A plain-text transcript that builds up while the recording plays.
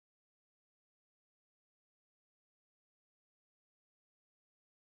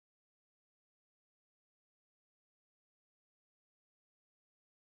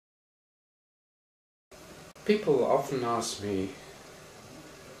People often ask me,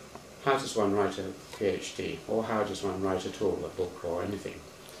 how does one write a PhD, or how does one write at all, a book or anything?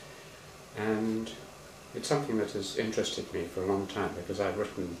 And it's something that has interested me for a long time, because I've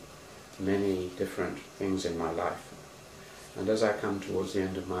written many different things in my life. And as I come towards the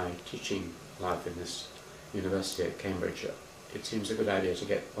end of my teaching life in this university at Cambridge, it seems a good idea to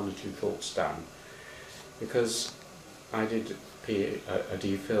get one or two thoughts down, because I did a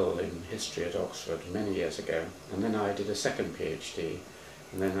DPhil in history at Oxford many years ago, and then I did a second PhD,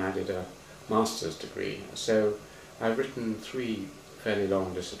 and then I did a master's degree. So I've written 3 fairly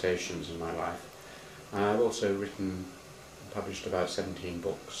long dissertations in my life. And I've also published about 17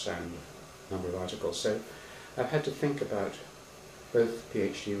 books and a number of articles. So I've had to think about both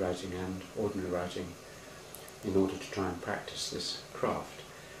PhD writing and ordinary writing in order to try and practice this craft.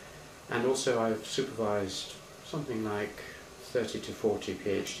 And also I've supervised something like 30 to 40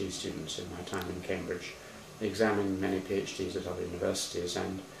 PhD students in my time in Cambridge, examined many PhDs at other universities,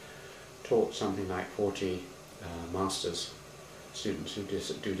 and taught something like 40 master's students who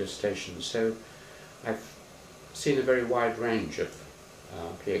do dissertations. So I've seen a very wide range of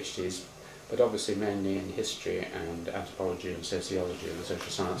PhDs, but obviously mainly in history and anthropology and sociology and the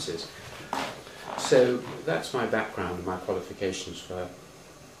social sciences. So that's my background and my qualifications for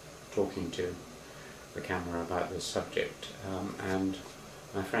talking to the camera about this subject. And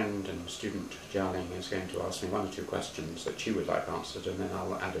my friend and student Jialing is going to ask me 1 or 2 questions that she would like answered, and then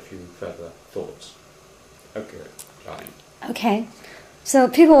I'll add a few further thoughts. Okay, Jialing. Okay. So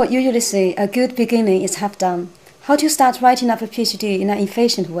people usually say a good beginning is half done. How to start writing up a PhD in an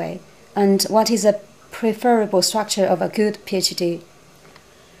efficient way? And what is a preferable structure of a good PhD?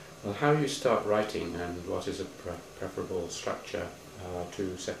 Well, how you start writing and what is a preferable structure are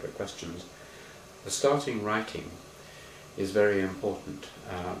 2 separate questions. The starting writing is very important,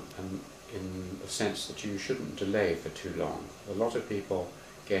 and in the sense that you shouldn't delay for too long. A lot of people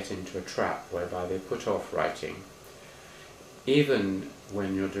get into a trap whereby they put off writing. Even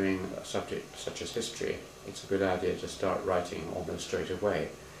when you're doing a subject such as history, it's a good idea to start writing almost straight away.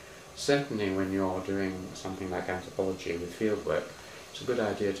 Certainly when you're doing something like anthropology with field work, it's a good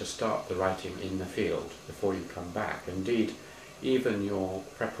idea to start the writing in the field before you come back. Indeed, even your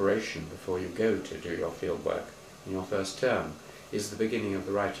preparation before you go to do your field work in your first term is the beginning of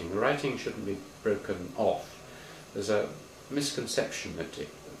the writing. The writing shouldn't be broken off. There's a misconception that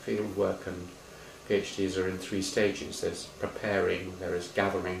field work and PhDs are in 3 stages. There's preparing, there is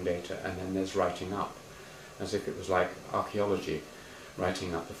gathering data, and then there's writing up, as if it was like archaeology,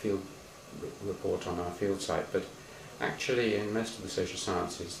 writing up the field report on our field site. But actually in most of the social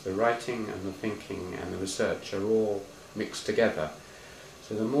sciences, the writing and the thinking and the research are all mixed together.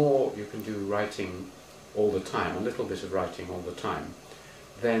 So the more you can do writing all the time, a little bit of writing all the time,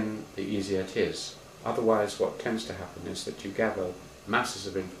 then the easier it is. Otherwise what tends to happen is that you gather masses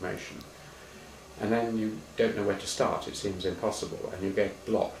of information and then you don't know where to start. It seems impossible and you get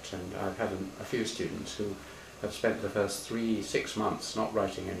blocked. And I've had a few students who have spent the first 6 months not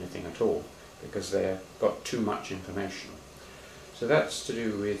writing anything at all because they've got too much information. So that's to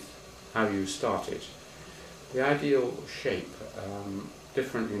do with how you start it. The ideal shape,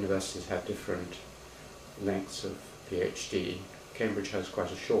 different universities have different lengths of PhD. Cambridge has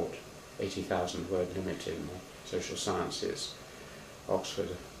quite a short 80,000 word limit in the social sciences. Oxford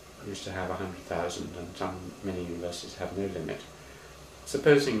used to have 100,000, and many universities have no limit.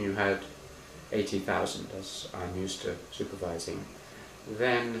 Supposing you had 80,000, as I'm used to supervising,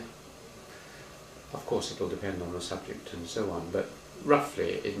 then of course it will depend on the subject and so on, but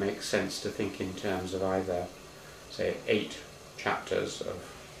roughly it makes sense to think in terms of either, say, 8 chapters of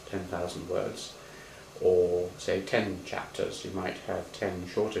 10,000 words, or say 10 chapters. You might have 10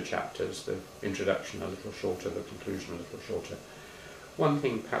 shorter chapters, the introduction a little shorter, the conclusion a little shorter. One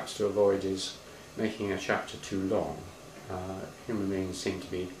thing perhaps to avoid is making a chapter too long. Human beings seem to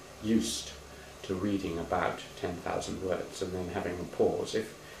be used to reading about 10,000 words and then having a pause.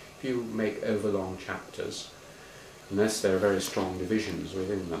 If you make overlong chapters, unless there are very strong divisions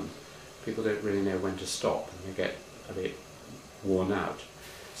within them, people don't really know when to stop and they get a bit worn out.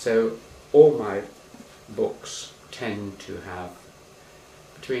 So all my books tend to have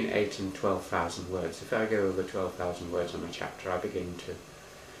between 8,000 and 12,000 words. If I go over 12,000 words on a chapter, I begin to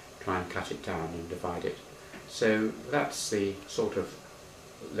try and cut it down and divide it. So that's the sort of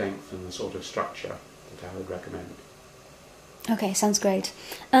length and the sort of structure that I would recommend. Okay, sounds great.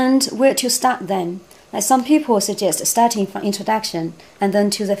 And where to start then? Like some people suggest starting from introduction and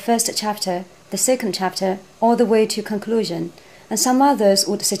then to the first chapter, the second chapter, all the way to conclusion. And some others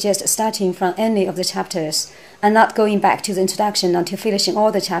would suggest starting from any of the chapters and not going back to the introduction until finishing all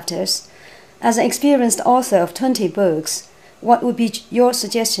the chapters. As an experienced author of 20 books, what would be your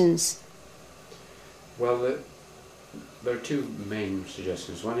suggestions? Well, there are two main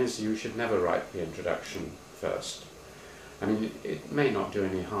suggestions. One is you should never write the introduction first. I mean, it may not do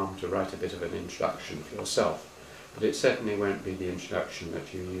any harm to write a bit of an introduction for yourself, but it certainly won't be the introduction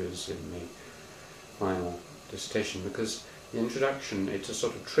that you use in the final dissertation, because the introduction, it's a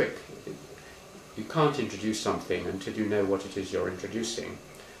sort of trick. You can't introduce something until you know what it is you're introducing.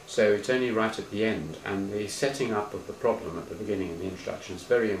 So it's only right at the end, and the setting up of the problem at the beginning of the introduction is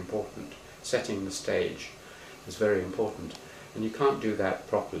very important. Setting the stage is very important, and you can't do that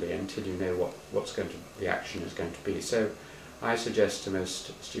properly until you know what the action is going to be. So I suggest to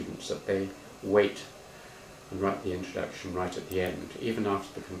most students that they wait and write the introduction right at the end, even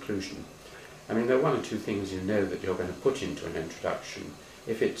after the conclusion. I mean, there are one or two things you know that you're going to put into an introduction.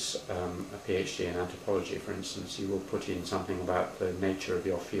 If it's a Ph.D. in anthropology, for instance, you will put in something about the nature of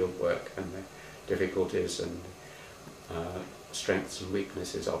your field work and the difficulties and strengths and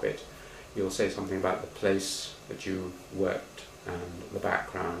weaknesses of it. You'll say something about the place that you worked and the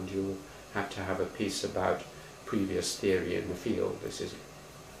background. You'll have to have a piece about previous theory in the field. This is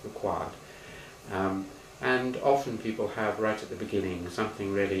required. And often people have right at the beginning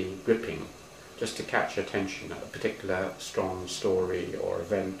something really gripping, just to catch attention, a particular strong story or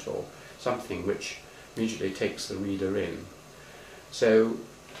event or something which immediately takes the reader in. So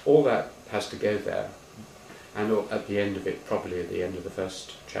all that has to go there, and at the end of it, probably at the end of the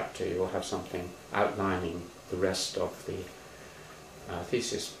first chapter, you'll have something outlining the rest of the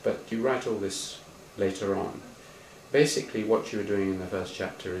thesis, but you write all this later on. Basically what you're doing in the first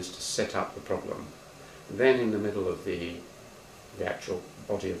chapter is to set up the problem. Then in the middle of the actual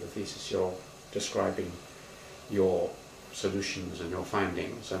body of the thesis, you're describing your solutions and your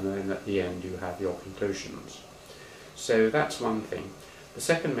findings, and then at the end you have your conclusions. So that's one thing. The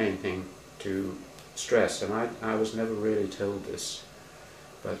second main thing to stress, and I was never really told this,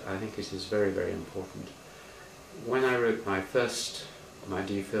 but I think it is very, very important. When I wrote my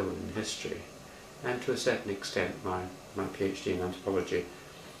DPhil in history, and to a certain extent my Ph.D. in anthropology,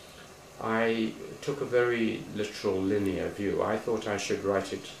 I took a very literal, linear view. I thought I should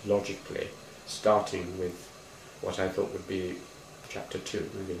write it logically, starting with what I thought would be chapter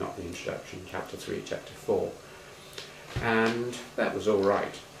 2, maybe not the introduction, chapter 3, chapter 4. And that was all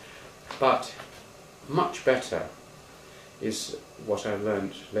right. But much better is what I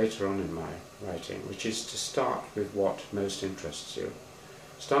learned later on in my writing, which is to start with what most interests you.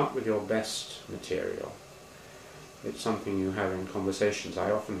 Start with your best material. It's something you have in conversations.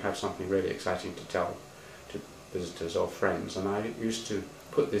 I often have something really exciting to tell to visitors or friends, and I used to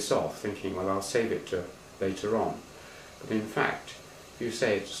put this off, thinking, well, I'll save it to later on. But in fact, if you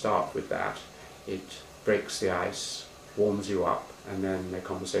say to start with that, it breaks the ice, warms you up, and then the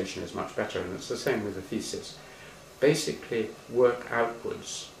conversation is much better. And it's the same with the thesis. Basically, work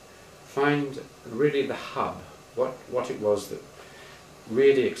outwards. Find really the hub, what it was that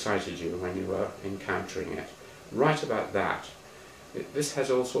really excited you when you were encountering it. Write about that. This has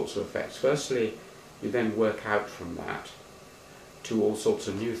all sorts of effects. Firstly, you then work out from that to all sorts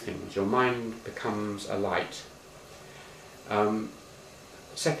of new things. Your mind becomes alight.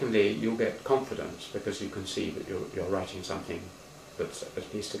 Secondly, you'll get confidence because you can see that you're writing something that's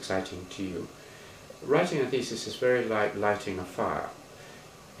at least exciting to you. Writing a thesis is very like lighting a fire.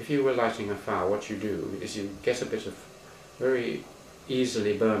 If you were lighting a fire, what you do is you get a bit of very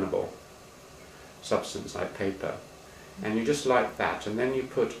easily burnable substance like paper, and you just light that, and then you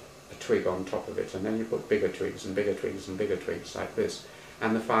put a twig on top of it, and then you put bigger twigs and bigger twigs and bigger twigs like this,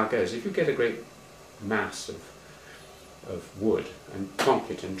 and the fire goes. If you get a great mass of wood and plonk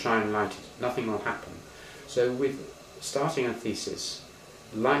it and try and light it, nothing will happen. So with starting a thesis,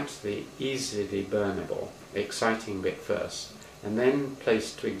 light the easily burnable, exciting bit first, and then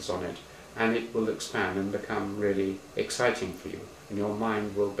place twigs on it, and it will expand and become really exciting for you, and your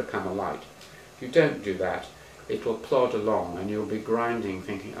mind will become alight. If you don't do that, it will plod along, and you'll be grinding,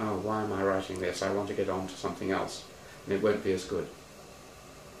 thinking, oh, why am I writing this? I want to get on to something else, and it won't be as good.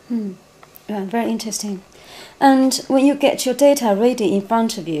 Yeah, very interesting. And when you get your data ready in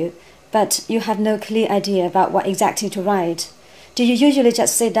front of you, but you have no clear idea about what exactly to write, do you usually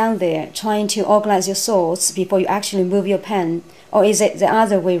just sit down there trying to organize your thoughts before you actually move your pen, or is it the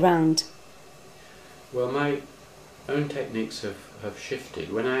other way round? Well, my own techniques have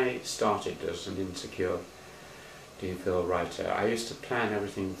shifted. When I started as an insecure DPhil writer, I used to plan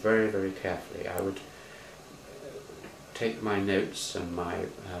everything very, very carefully. I would take my notes and my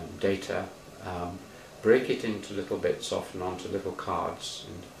data, break it into little bits, often onto little cards,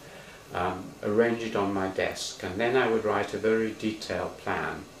 and arrange it on my desk, and then I would write a very detailed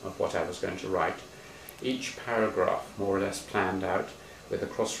plan of what I was going to write. Each paragraph more or less planned out with a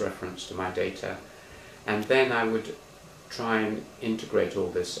cross-reference to my data, and then I would try and integrate all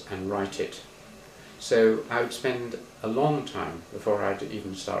this and write it. So I would spend a long time before I'd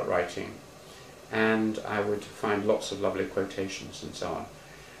even start writing, and I would find lots of lovely quotations and so on.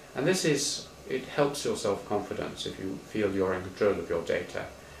 And it helps your self-confidence if you feel you're in control of your data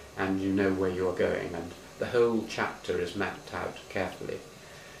and you know where you're going, and the whole chapter is mapped out carefully.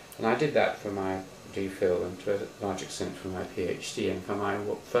 And I did that for my DPhil and to a large extent for my Ph.D, and for my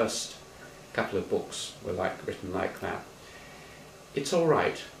first couple of books were written like that. It's all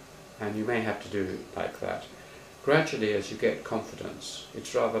right, and you may have to do it like that. Gradually, as you get confidence,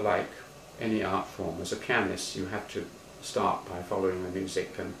 it's rather like any art form. As a pianist, you have to start by following the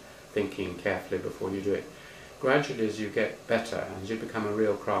music and thinking carefully before you do it. Gradually, as you get better, as you become a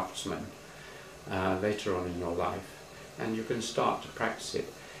real craftsman later on in your life, and you can start to practice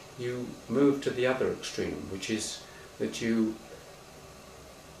it, you move to the other extreme, which is that you,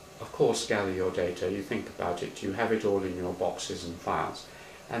 of course, gather your data, you think about it, you have it all in your boxes and files,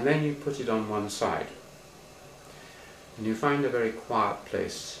 and then you put it on one side. And you find a very quiet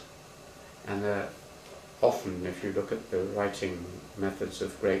place, and often, if you look at the writing methods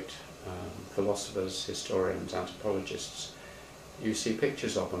of great philosophers, historians, anthropologists, you see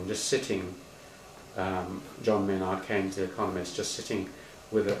pictures of them just sitting, John Maynard Keynes, the economist, just sitting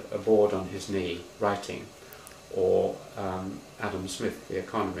with a board on his knee, writing, or Adam Smith, the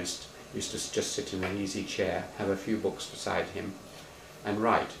economist, used to just sit in an easy chair, have a few books beside him, and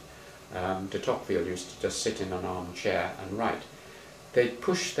write. De Tocqueville used to just sit in an armchair and write. They'd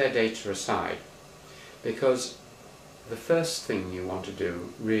push their data aside, because the first thing you want to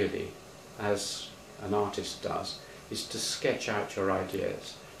do, really, as an artist does, is to sketch out your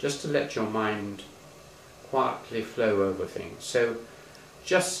ideas, just to let your mind quietly flow over things. So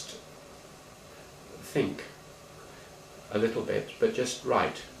just think a little bit, but just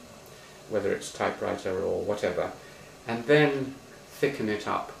write, whether it's typewriter or whatever, and then thicken it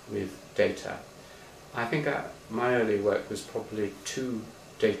up with data. I think my early work was probably too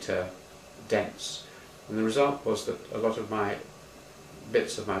data dense, and the result was that a lot of my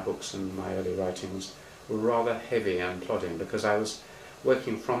bits of my books and my early writings were rather heavy and plodding, because I was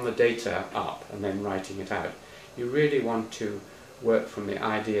working from the data up and then writing it out. You really want to work from the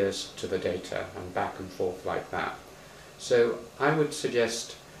ideas to the data and back and forth like that. So I would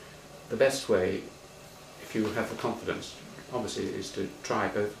suggest the best way, if you have the confidence, obviously, is to try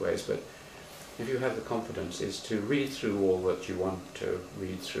both ways, but if you have the confidence, is to read through all that you want to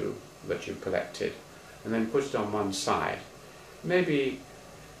read through, that you've collected, and then put it on one side. Maybe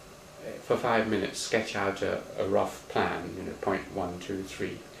for 5 minutes sketch out a rough plan, point 1, 2,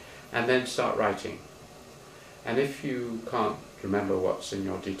 3, and then start writing. And if you can't remember what's in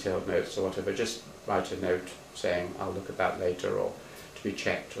your detailed notes or whatever, just write a note saying, I'll look at that later, or to be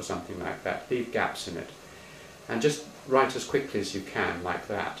checked, or something like that. Leave gaps in it. And just write as quickly as you can, like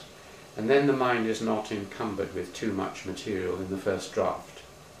that. And then the mind is not encumbered with too much material in the first draft.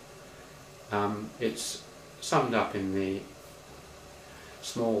 It's summed up in the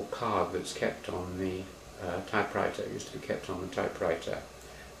small card that's kept on the typewriter, used to be kept on the typewriter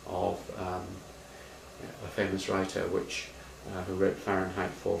of a famous writer who wrote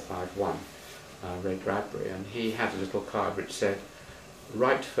Fahrenheit 451, Ray Bradbury, and he had a little card which said,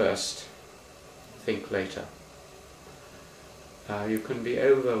 write first, think later. You can be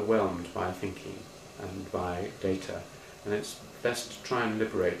overwhelmed by thinking and by data, and it's best to try and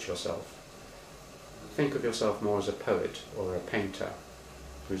liberate yourself. Think of yourself more as a poet or a painter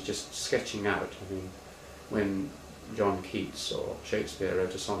who's just sketching out. I mean, when John Keats or Shakespeare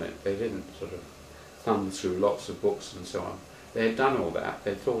wrote a sonnet, they didn't sort of thumb through lots of books and so on. They had done all that,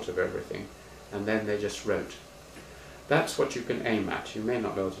 they'd thought of everything, and then they just wrote. That's what you can aim at. You may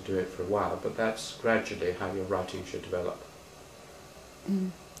not be able to do it for a while, but that's gradually how your writing should develop.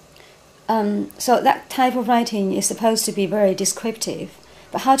 So that type of writing is supposed to be very descriptive,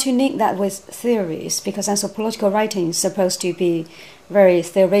 but how to link that with theories? Because anthropological writing is supposed to be very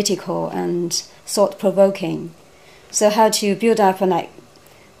theoretical and thought-provoking. So how to build up a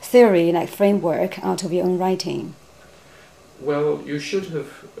theory, framework out of your own writing? Well, you should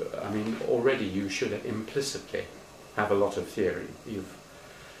have, already you should implicitly have a lot of theory. You've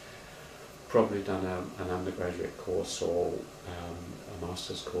probably done an undergraduate course or a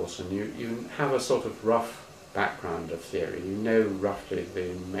master's course, and you have a sort of rough background of theory. You know roughly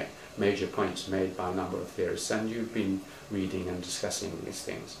the major points made by a number of theorists, and you've been reading and discussing these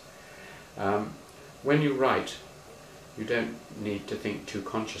things. When you write, you don't need to think too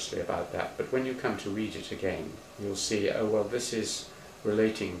consciously about that, but when you come to read it again, you'll see, oh well, this is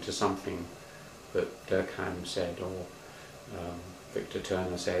relating to something that Durkheim said, or Victor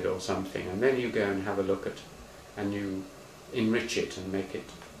Turner said, or something, and then you go and have a look at, and you enrich it and make it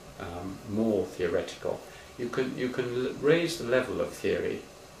more theoretical. You can raise the level of theory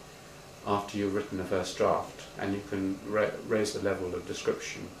after you've written a first draft, and you can raise the level of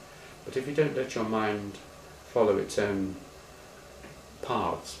description. But if you don't let your mind follow its own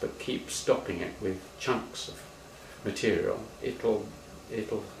paths, but keep stopping it with chunks of material, it'll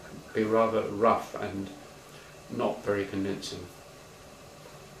be rather rough and not very convincing.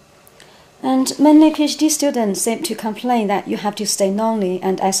 And many PhD students seem to complain that you have to stay lonely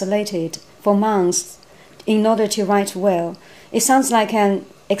and isolated for months in order to write well. It sounds like an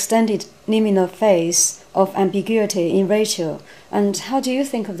extended liminal phase of ambiguity in Rachel. And how do you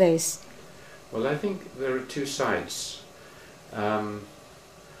think of this? Well, I think there are two sides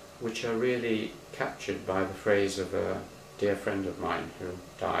which are really captured by the phrase of a dear friend of mine who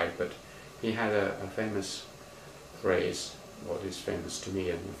died, but he had a famous phrase, what is famous to me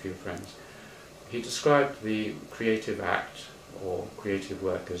and a few friends. He described the creative act or creative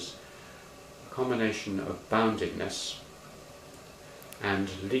work as a combination of boundedness and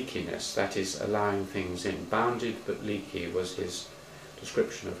leakiness, that is, allowing things in. Bounded but leaky was his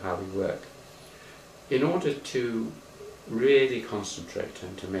description of how we work. In order to really concentrate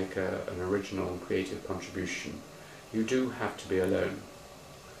and to make an original and creative contribution, you do have to be alone.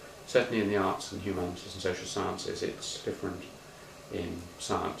 Certainly in the arts and humanities and social sciences, it's different in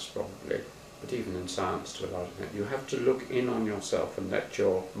science probably, but even in science to a large extent, you have to look in on yourself and let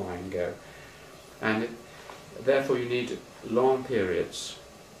your mind go. And therefore you need long periods,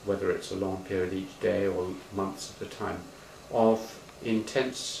 whether it's a long period each day or months at a time, of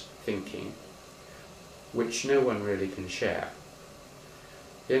intense thinking, which no one really can share.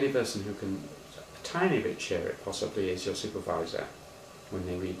 The only person who can a tiny bit share it possibly is your supervisor when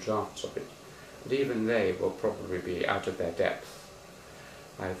they read drafts of it. But even they will probably be out of their depth.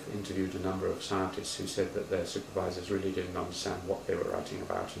 I've interviewed a number of scientists who said that their supervisors really didn't understand what they were writing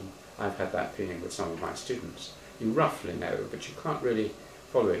about, and I've had that feeling with some of my students. You roughly know, but you can't really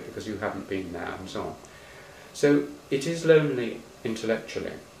follow it because you haven't been there and so on. So it is lonely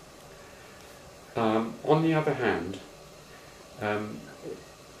intellectually. On the other hand,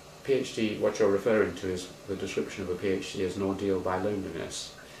 PhD, what you're referring to is the description of a PhD as an ordeal by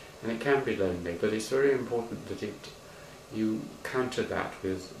loneliness. And it can be lonely, but it's very important that you counter that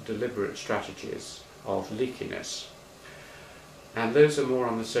with deliberate strategies of leakiness. And those are more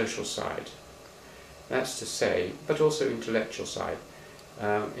on the social side. That's to say, but also intellectual side.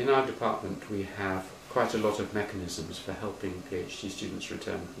 In our department we have quite a lot of mechanisms for helping PhD students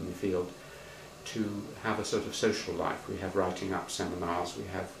return from the field to have a sort of social life. We have writing up seminars, we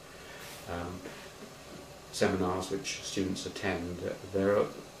have seminars which students attend. There are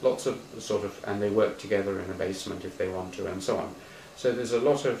lots of and they work together in a basement if they want to, and so on. So there's a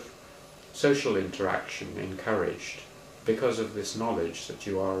lot of social interaction encouraged because of this knowledge that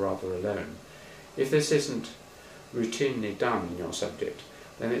you are rather alone. If this isn't routinely done in your subject,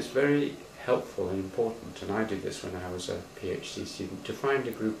 then it's very helpful and important, and I did this when I was a PhD student, to find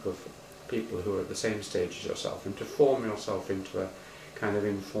a group of people who are at the same stage as yourself and to form yourself into a kind of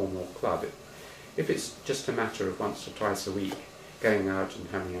informal club. If it's just a matter of once or twice a week going out and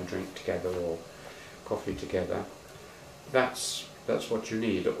having a drink together or coffee together, that's what you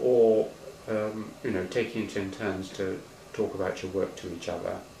need. Or taking it in turns to talk about your work to each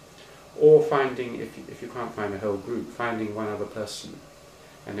other. Or finding, if you can't find a whole group, finding one other person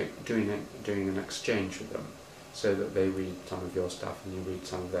and doing an exchange with them, so that they read some of your stuff and you read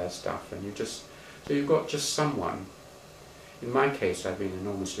some of their stuff, and so you've got just someone. In my case, I've been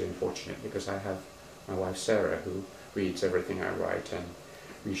enormously unfortunate because I have my wife Sarah who reads everything I write, and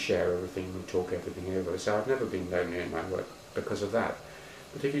we share everything, we talk everything over. So I've never been lonely in my work because of that.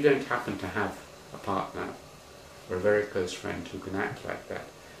 But if you don't happen to have a partner or a very close friend who can act like that,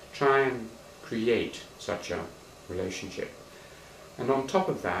 try and create such a relationship. And on top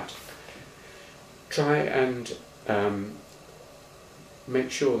of that, try and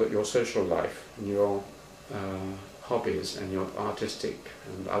make sure that your social life and your hobbies and your artistic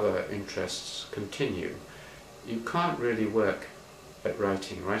and other interests continue. You can't really work at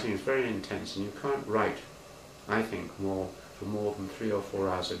writing. Writing is very intense, and you can't write, I think, for more than 3 or 4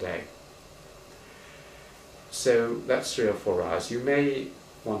 hours a day. So that's 3 or 4 hours. You may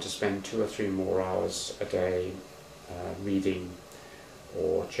want to spend 2 or 3 more hours a day reading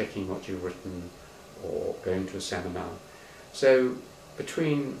or checking what you've written or going to a seminar. So,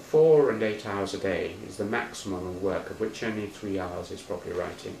 between 4 and 8 hours a day is the maximum of work, of which only 3 hours is probably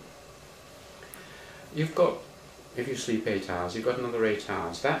writing. You've got, if you sleep 8 hours, you've got another 8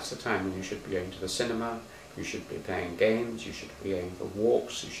 hours. That's the time when you should be going to the cinema, you should be playing games, you should be going for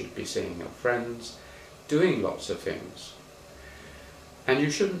walks, you should be seeing your friends, doing lots of things. And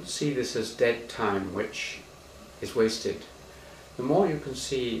you shouldn't see this as dead time which is wasted. The more you can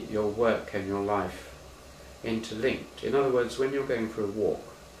see your work and your life interlinked, in other words, when you're going for a walk,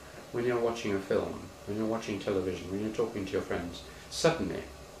 when you're watching a film, when you're watching television, when you're talking to your friends, suddenly,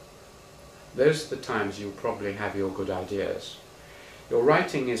 those are the times you'll probably have your good ideas. Your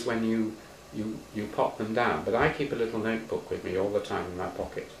writing is when you pop them down, but I keep a little notebook with me all the time in my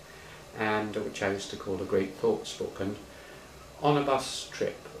pocket, and which I used to call a great thoughts book. And on a bus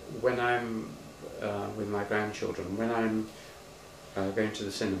trip, when I'm with my grandchildren, when I'm going to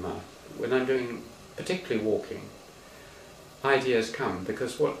the cinema, when I'm doing particularly walking, ideas come,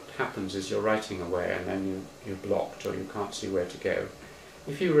 because what happens is you're writing away and then you're blocked or you can't see where to go.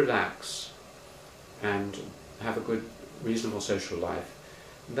 If you relax and have a good, reasonable social life,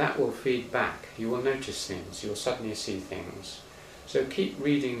 that will feed back. You will notice things, you'll suddenly see things. So keep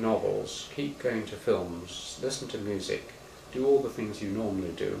reading novels, keep going to films, listen to music, do all the things you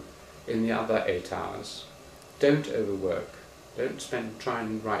normally do in the other 8 hours. Don't overwork, don't try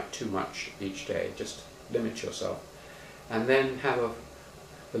and write too much each day, just limit yourself. And then have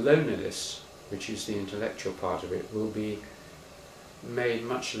the loneliness, which is the intellectual part of it, will be made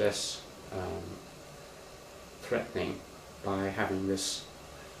much less threatening by having this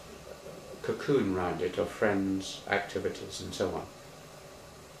cocoon round it of friends, activities and so on.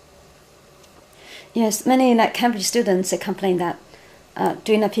 Yes, many Cambridge students complain that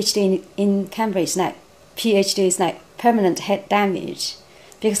doing a PhD in Cambridge, PhD is permanent head damage,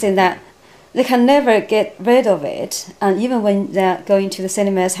 because in that they can never get rid of it, and even when they're going to the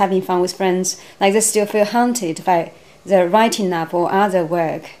cinemas, having fun with friends, they still feel haunted by the writing up or other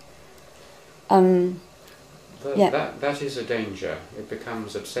work. That is a danger. It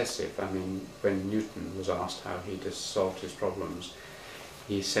becomes obsessive. I mean, when Newton was asked how he solved his problems,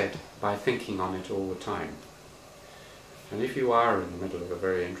 he said, by thinking on it all the time. And if you are in the middle of a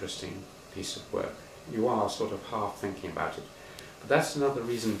very interesting piece of work, you are sort of half thinking about it. But that's another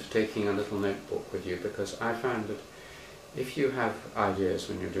reason for taking a little notebook with you, because I found that if you have ideas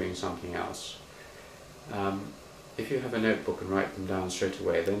when you're doing something else, if you have a notebook and write them down straight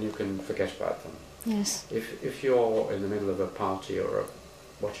away, then you can forget about them. Yes. If you're in the middle of a party or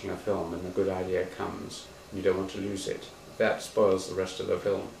watching a film and a good idea comes, and you don't want to lose it, that spoils the rest of the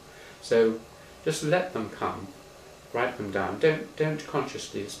film. So just let them come, write them down. Don't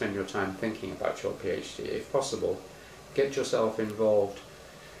consciously spend your time thinking about your PhD. If possible, get yourself involved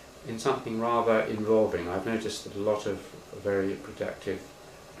in something rather involving. I've noticed that a lot of very productive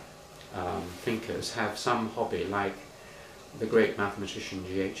thinkers have some hobby, like the great mathematician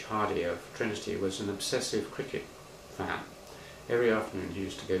G.H. Hardy of Trinity was an obsessive cricket fan. Every afternoon he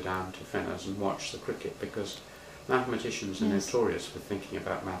used to go down to Fenners and watch the cricket, because mathematicians are notorious for thinking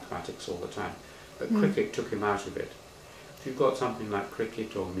about mathematics all the time, but cricket took him out of it. If you've got something like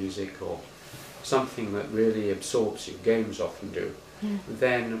cricket or music or something that really absorbs you, games often do,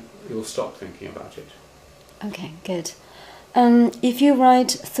 then you'll stop thinking about it. Okay, good. If you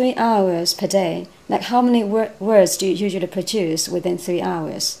write 3 hours per day, how many words do you usually produce within 3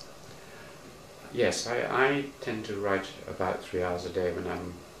 hours? Yes, I tend to write about 3 hours a day when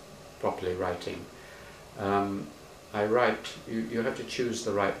I'm properly writing. I write, you have to choose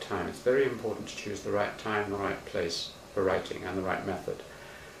the right time. It's very important to choose the right time, the right place for writing, and the right method.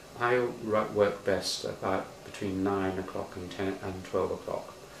 I work best about between 9 o'clock and 10 and 12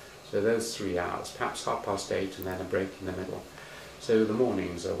 o'clock. So those 3 hours, perhaps 8:30 and then a break in the middle. So the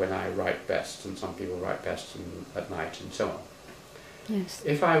mornings are when I write best, and some people write best at night and so on. Yes.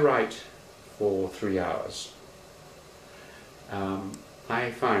 If I write for 3 hours,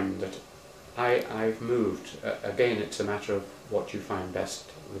 I find that I've moved. Again, it's a matter of what you find best,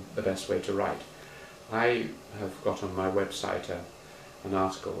 the best way to write. I have got on my website an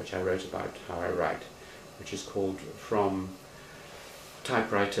article which I wrote about how I write, which is called From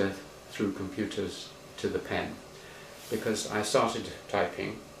Typewriter Through Computers to the Pen, because I started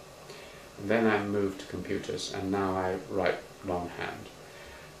typing, and then I moved to computers, and now I write longhand.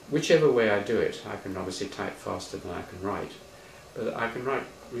 Whichever way I do it, I can obviously type faster than I can write, but I can write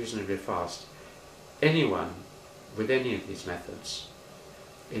reasonably fast. Anyone with any of these methods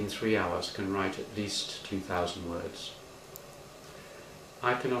in 3 hours can write at least 2,000 words.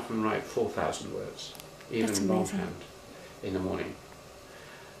 I can often write 4,000 words, even longhand, in the morning.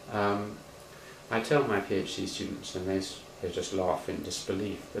 I tell my PhD students, and they just laugh in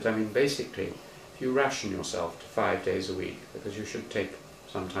disbelief. But I mean, basically, if you ration yourself to 5 days a week, because you should take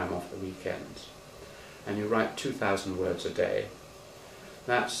some time off the weekends, and you write 2,000 words a day,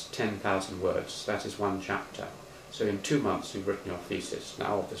 that's 10,000 words. That is one chapter. So in 2 months you've written your thesis.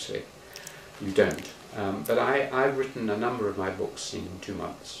 Now obviously you don't. But I've written a number of my books in 2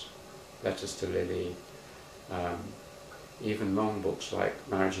 months. Letters to Lily, even long books like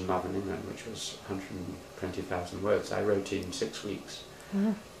Marriage and Love in England, which was 120,000 words, I wrote in 6 weeks.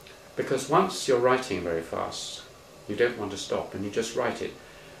 Wow. Because once you're writing very fast, you don't want to stop and you just write it.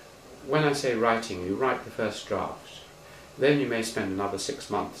 When I say writing, you write the first draft. Then you may spend another 6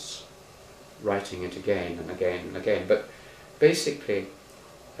 months writing it again and again and again. But basically,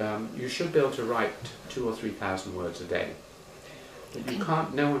 you should be able to write 2,000 or 3,000 words a day. But you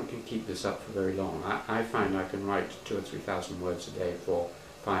can't, no one can keep this up for very long. I find I can write 2,000 or 3,000 words a day for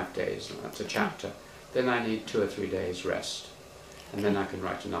 5 days, and that's a chapter. Then I need 2 or 3 days rest, and then I can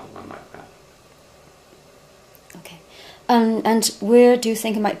write another one like that. Okay. And where do you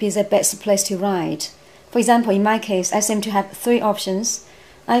think might be the best place to write? For example, in my case, I seem to have 3 options.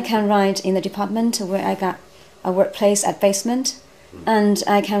 I can write in the department where I got a workplace at basement, and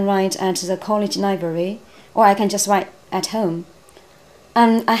I can write at the college library, or I can just write at home.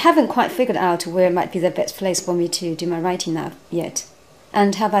 And I haven't quite figured out where might be the best place for me to do my writing now yet.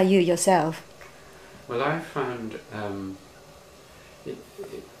 And how about you yourself? Well, I found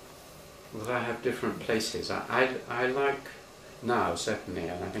that I have different places. I like now, certainly,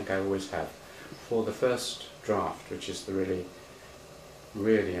 and I think I always have, for the first draft, which is the really,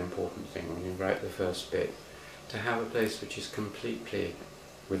 really important thing when you write the first bit, to have a place which is completely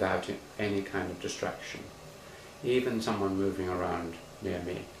without any kind of distraction. Even someone moving around near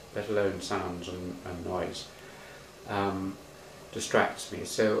me, let alone sounds and noise, distracts me.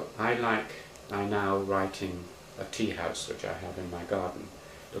 So I now write in a tea house which I have in my garden,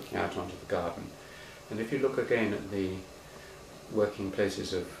 looking out onto the garden. And if you look again at the working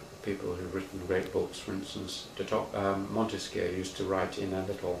places of people who've written great books, for instance, Montesquieu used to write in a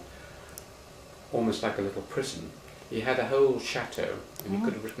little, almost like a little prison. He had a whole chateau, and he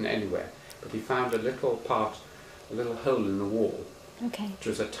could have written anywhere, but he found a little hole in the wall, which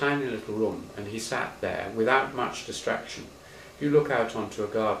was a tiny little room, and he sat there without much distraction. If you look out onto a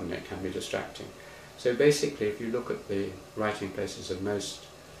garden, it can be distracting. So basically, if you look at the writing places of most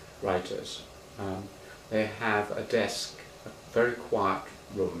writers, they have a desk, a very quiet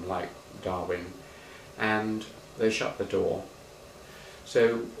room like Darwin, and they shut the door.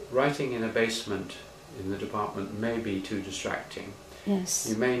 So writing in a basement in the department may be too distracting. Yes.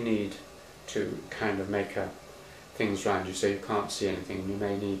 You may need to kind of make things around you so you can't see anything. You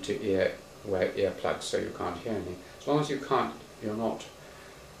may need to wear earplugs so you can't hear anything. As long as you're not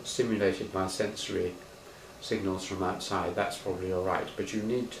stimulated by sensory signals from outside, that's probably all right. But you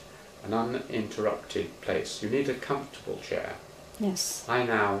need an uninterrupted place. You need a comfortable chair. Yes.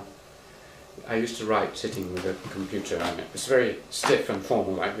 I used to write sitting with a computer, and it was very stiff and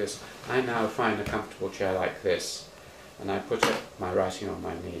formal like this. I now find a comfortable chair like this, and I put my writing on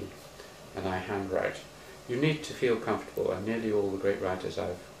my knee, and I handwrite. You need to feel comfortable, and nearly all the great writers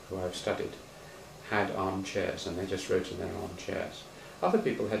who I've studied had armchairs, and they just wrote in their armchairs. Other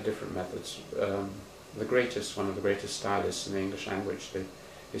people had different methods. One of the greatest stylists in the English language, the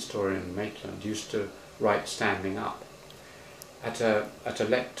historian Maitland, used to write standing up at a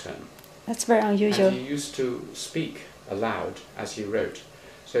lectern. That's very unusual. And he used to speak aloud as he wrote.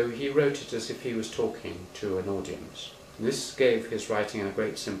 So he wrote it as if he was talking to an audience. And this gave his writing a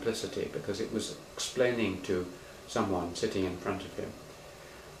great simplicity because it was explaining to someone sitting in front of him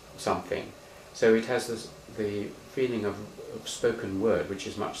something. So it has the feeling of spoken word, which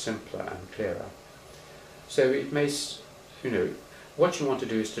is much simpler and clearer. So it may, what you want to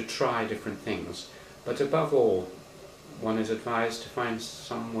do is to try different things, but above all, one is advised to find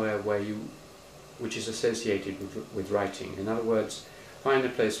somewhere which is associated with writing. In other words, find a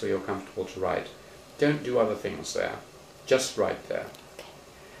place where you're comfortable to write. Don't do other things there, just write there.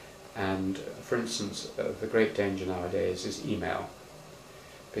 And for instance, the great danger nowadays is email,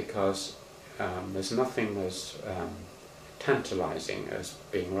 because there's nothing as tantalizing as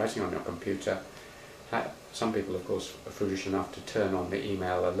writing on your computer. Some people, of course, are foolish enough to turn on the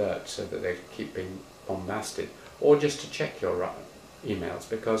email alert so that they keep being bombarded, or just to check your emails,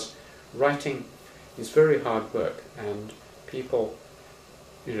 because writing is very hard work, and people,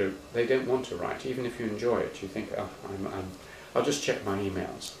 they don't want to write. Even if you enjoy it, you think, oh, I'll just check my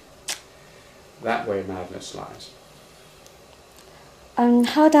emails. That way madness lies.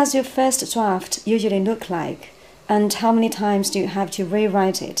 How does your first draft usually look like, and how many times do you have to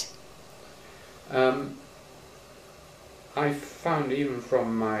rewrite it? I found, even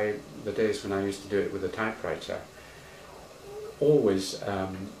from the days when I used to do it with a typewriter, always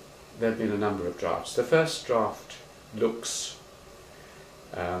there have been a number of drafts. The first draft looks,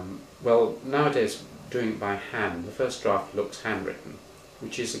 well, nowadays doing it by hand, the first draft looks handwritten,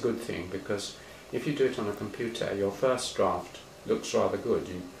 which is a good thing, because if you do it on a computer, your first draft looks rather good.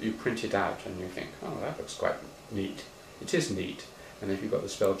 You print it out and you think, oh, that looks quite neat. It is neat. And if you've got the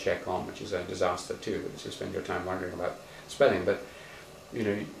spell check on, which is a disaster too, because you spend your time wondering about spelling, but you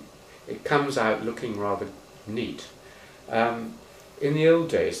know, it comes out looking rather neat. In the old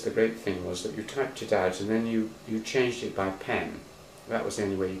days, the great thing was that you typed it out and then you changed it by pen. That was the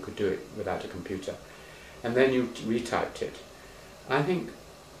only way you could do it without a computer. And then you retyped it. I think,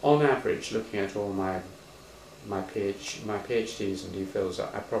 on average, looking at all my PhDs and DPhils,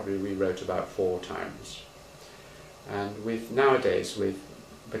 I probably rewrote about 4 times. And nowadays,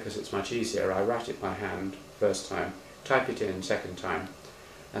 because it's much easier, I write it by hand first time, type it in second time,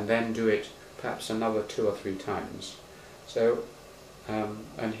 and then do it perhaps another 2 or 3 times. So,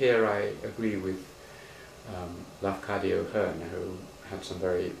 and here I agree with Lafcadio O'Hearn, who had some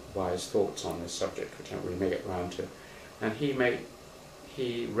very wise thoughts on this subject, which we may get round to. And he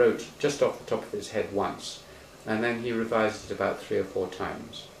wrote just off the top of his head once, and then he revised it about 3 or 4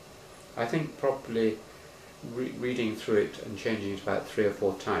 times. I think probably reading through it and changing it about 3 or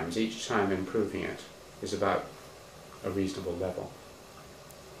 4 times, each time improving it, is about a reasonable level.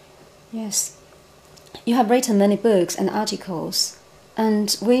 Yes. You have written many books and articles.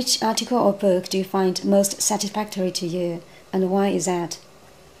 And which article or book do you find most satisfactory to you, and why is that?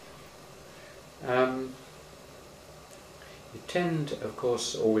 You tend, of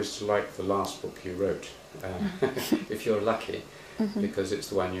course, always to like the last book you wrote, if you're lucky, because it's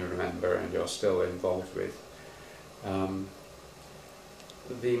the one you remember and you're still involved with.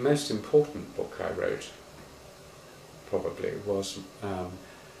 The most important book I wrote, probably, was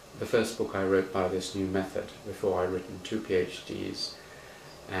the first book I wrote by this new method, before I'd written 2 PhDs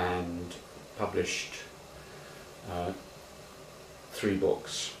and published 3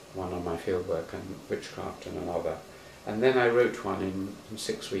 books, one on my fieldwork and witchcraft and another. And then I wrote one in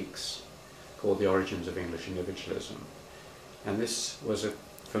 6 weeks called The Origins of English Individualism. And this was,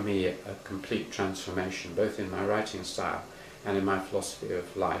 for me, a complete transformation, both in my writing style and in my philosophy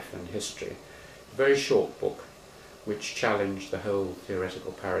of life and history. A very short book, which challenged the whole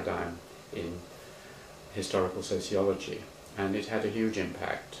theoretical paradigm in historical sociology, and it had a huge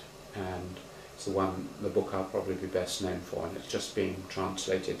impact, and it's the book I'll probably be best known for, and it's just being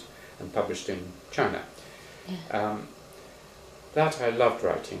translated and published in China. Yeah. That I loved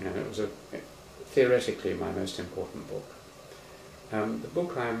writing, and it was theoretically my most important book. The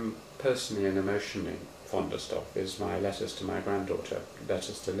book I'm personally and emotionally fondest of is my letters to my granddaughter,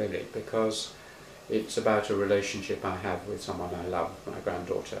 Letters to Lily, because it's about a relationship I have with someone I love, my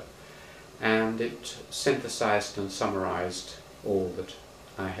granddaughter, and it synthesized and summarized all that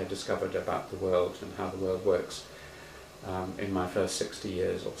I had discovered about the world and how the world works in my first 60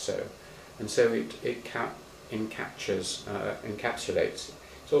 years or so. And so it encapsulates.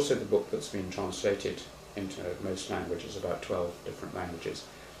 It's also the book that's been translated into most languages, about 12 different languages,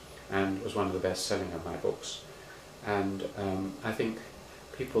 and was one of the best-selling of my books. And I think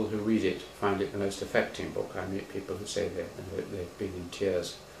people who read it find it the most affecting book. I meet people who say they've been in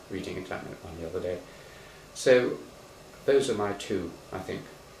tears reading it. I met one the other day. So those are my 2, I think.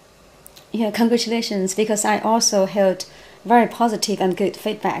 Yeah, congratulations, because I also heard very positive and good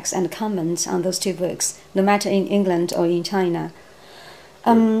feedbacks and comments on those 2 books, no matter in England or in China.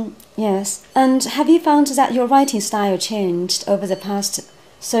 Yes, and have you found that your writing style changed over the past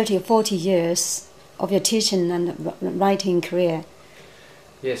 30 or 40 years of your teaching and writing career?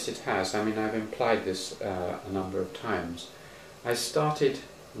 Yes, it has. I mean, I've implied this a number of times. I started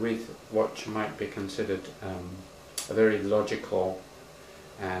with what might be considered a very logical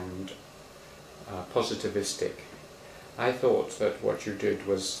and positivistic. I thought that what you did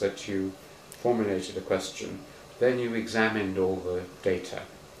was that you formulated a question, then you examined all the data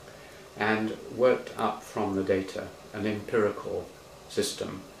and worked up from the data, an empirical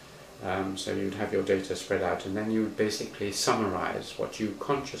system. So you'd have your data spread out, and then you would basically summarize what you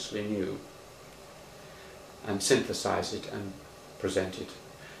consciously knew and synthesize it and present it.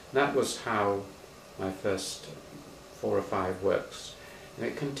 And that was how my first 4 or 5 works, and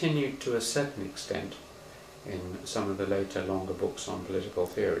it continued to a certain extent in some of the later longer books on political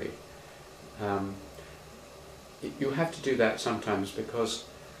theory. You have to do that sometimes because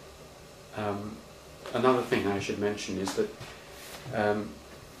another thing I should mention is that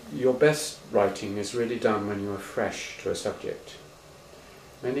your best writing is really done when you are fresh to a subject.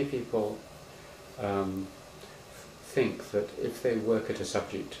 Many people think that if they work at a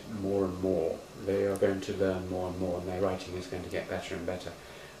subject more and more, they are going to learn more and more, and their writing is going to get better and better.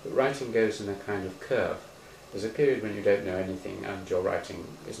 But writing goes in a kind of curve. There's a period when you don't know anything and your writing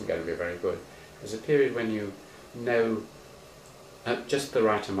isn't going to be very good. There's a period when you know just the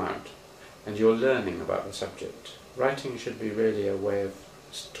right amount and you're learning about the subject. Writing should be really a way of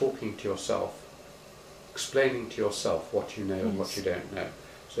talking to yourself, explaining to yourself what you know and what you don't know.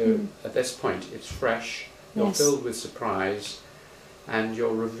 So at this point it's fresh, you're filled with surprise, and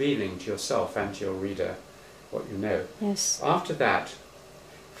you're revealing to yourself and to your reader what you know. After that,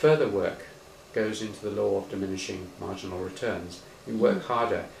 further work goes into the law of diminishing marginal returns. You work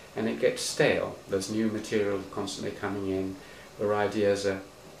harder and it gets stale. There's new material constantly coming in. There are ideas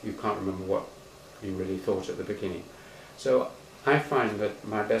you can't remember what you really thought at the beginning. So I find that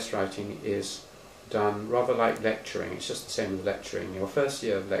my best writing is done rather like lecturing. It's just the same as lecturing. Your first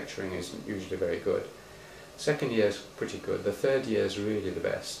year of lecturing isn't usually very good. Second year is pretty good. The third year is really the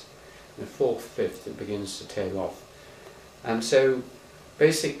best. And the fourth, fifth, it begins to tail off. And so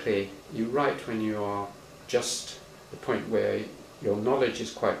basically you write when you are just the point where your knowledge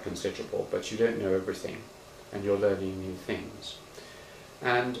is quite considerable, but you don't know everything and you're learning new things.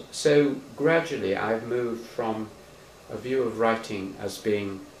 And so gradually I've moved from a view of writing as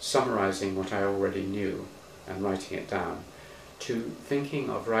being summarizing what I already knew and writing it down, to thinking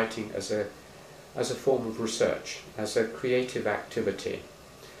of writing as a form of research, as a creative activity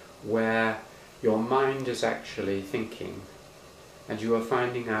where your mind is actually thinking and you are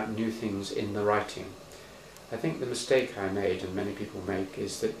finding out new things in the writing. I think the mistake I made, and many people make,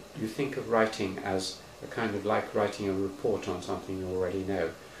 is that you think of writing as a kind of like writing a report on something you already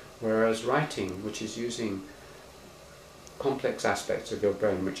know, whereas writing, which is using complex aspects of your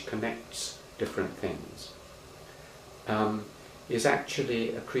brain which connects different things, is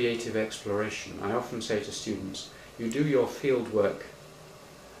actually a creative exploration. I often say to students, you do your field work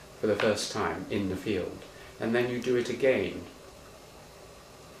for the first time in the field, and then you do it again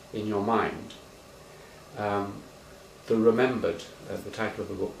in your mind. The Remembered, the title of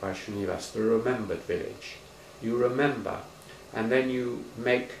the book by Srinivas, The Remembered Village. You remember, and then you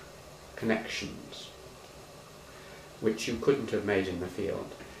make connections which you couldn't have made in the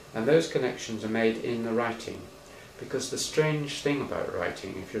field. And those connections are made in the writing, because the strange thing about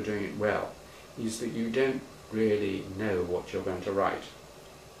writing, if you're doing it well, is that you don't really know what you're going to write.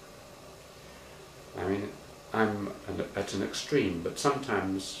 I mean, I'm at an extreme, but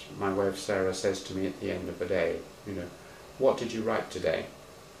sometimes my wife Sarah says to me at the end of the day, you know, what did you write today?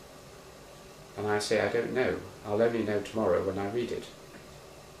 And I say, I don't know. I'll only know tomorrow when I read it.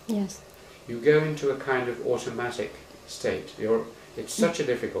 Yes. You go into a kind of automatic state. It's such a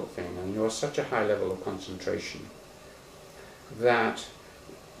difficult thing, and you're such a high level of concentration that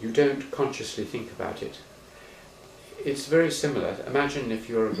you don't consciously think about it. It's very similar. Imagine if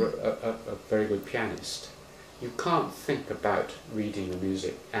you're a very good pianist. You can't think about reading the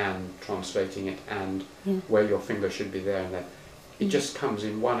music and translating it and where your finger should be there and there. It just comes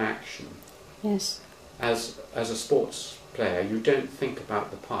in one action. Yes. As a sports player, you don't think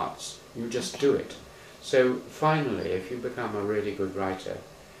about the parts, you just do it. So finally, if you become a really good writer,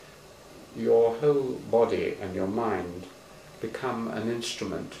 your whole body and your mind become an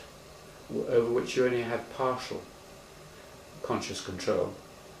instrument over which you only have partial conscious control.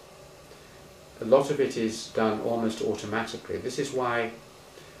 A lot of it is done almost automatically. This is why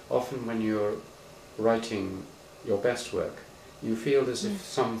often when you're writing your best work, you feel as if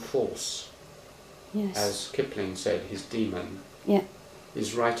some force, as Kipling said, his demon,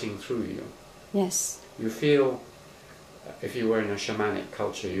 is writing through you. Yes. You feel, if you were in a shamanic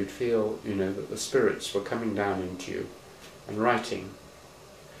culture, you'd feel, you know, that the spirits were coming down into you and writing.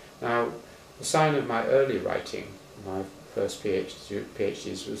 Now, the sign of my early writing, my first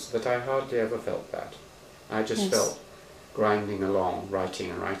PhDs, was that I hardly ever felt that. I just felt grinding along,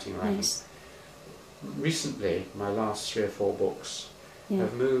 writing and writing and writing. Yes. Recently, my last 3 or 4 books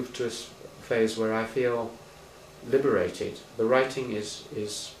have moved to a phase where I feel liberated. The writing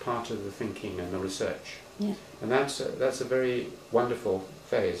is part of the thinking and the research. And that's a very wonderful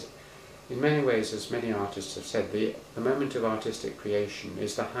phase. In many ways, as many artists have said, the moment of artistic creation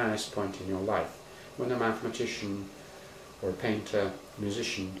is the highest point in your life. When a mathematician or a painter,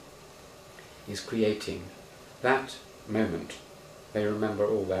 musician is creating, that moment they remember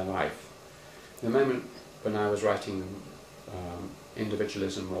all their life. The moment when I was writing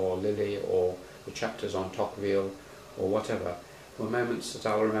Individualism or Lily or the chapters on Tocqueville or whatever were moments that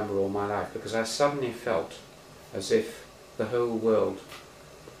I'll remember all my life, because I suddenly felt as if the whole world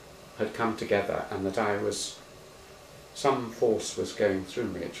had come together and that some force was going through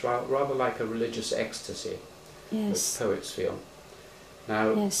me. It's rather like a religious ecstasy. Yes. that poets feel.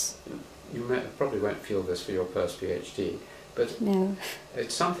 Now, Yes. you probably won't feel this for your first PhD, but No.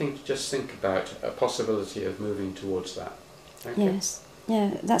 it's something to just think about, a possibility of moving towards that. Okay? Yes.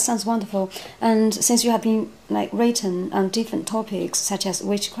 Yeah, that sounds wonderful. And since you have been written on different topics such as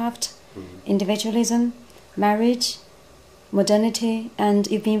witchcraft, individualism, marriage, modernity, and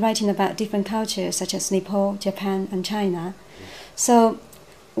you've been writing about different cultures such as Nepal, Japan, and China. So,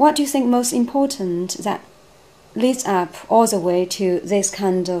 what do you think most important that leads up all the way to this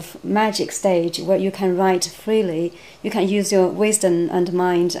kind of magic stage where you can write freely, you can use your wisdom and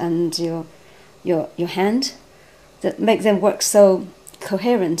mind and your hand that make them work so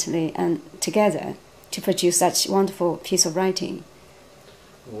coherently and together to produce such wonderful piece of writing?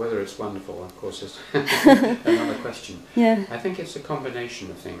 Whether it's wonderful, of course, is another question. Yeah. I think it's a combination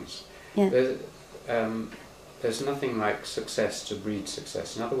of things. Yeah. There's nothing like success to breed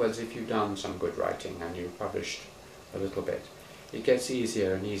success. In other words, if you've done some good writing and you've published a little bit, it gets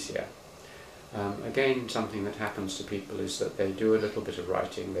easier and easier. Again, something that happens to people is that they do a little bit of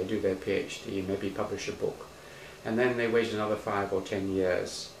writing, they do their PhD, maybe publish a book, and then they wait another 5 or 10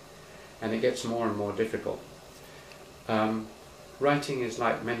 years, and it gets more and more difficult. Writing is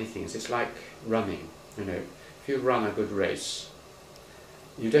like many things. It's like running. You know, if you run a good race,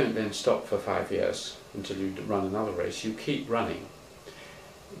 you don't then stop for 5 years until you run another race. You keep running.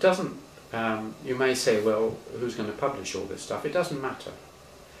 It doesn't. You may say, well, who's going to publish all this stuff? It doesn't matter.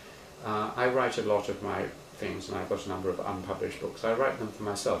 I write a lot of my things, and I've got a number of unpublished books. I write them for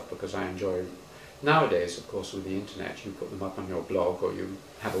myself because I enjoy. Nowadays, of course, with the internet, you put them up on your blog, or you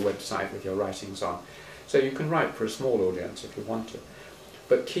have a website with your writings on. So you can write for a small audience if you want to.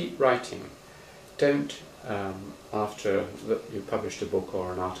 But keep writing. Don't, after you've published a book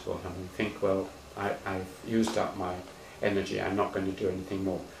or an article, and think, well, I've used up my energy, I'm not going to do anything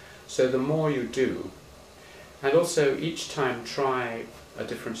more. So the more you do, and also each time try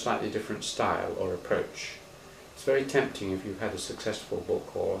a slightly different style or approach. It's very tempting if you've had a successful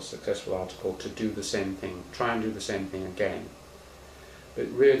book or a successful article to do the same thing, try and do the same thing again. But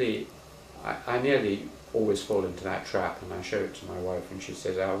really, I nearly always fall into that trap, and I show it to my wife and she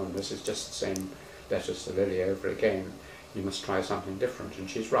says, Alan, this is just the same letters to Lily over again, you must try something different, and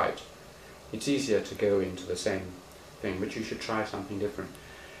she's right. It's easier to go into the same thing, but you should try something different.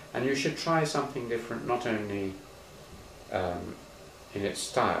 And you should try something different not only in its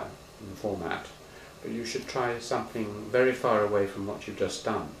style, in the format, but you should try something very far away from what you've just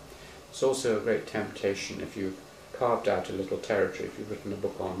done. It's also a great temptation if you've carved out a little territory, if you've written a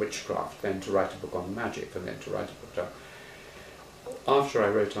book on witchcraft, then to write a book on magic, and then to write a book on... After I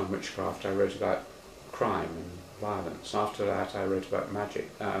wrote on witchcraft, I wrote about crime and violence. After that I wrote about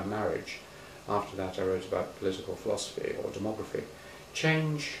marriage. After that I wrote about political philosophy or demography.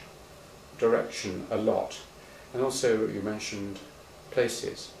 Change direction a lot. And also you mentioned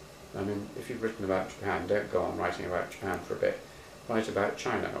places. I mean, if you've written about Japan, don't go on writing about Japan for a bit. Write about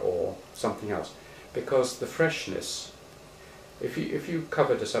China or something else. Because the freshness, if you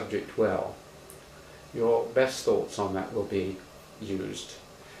covered a subject well, your best thoughts on that will be used.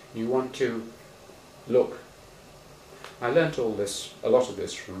 You want to look. I learnt a lot of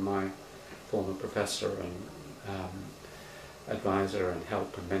this from my former professor and advisor and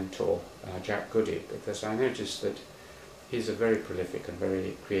help and mentor, Jack Goody, because I noticed that he's a very prolific and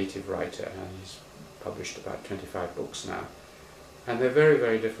very creative writer, and he's published about 25 books now, and they're very,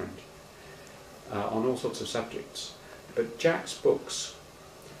 very different on all sorts of subjects. But Jack's books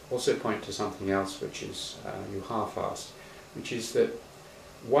also point to something else which is you half-asked, which is that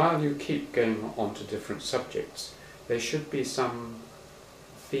while you keep going on to different subjects, there should be some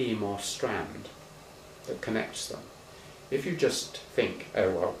theme or strand that connects them. If you just think,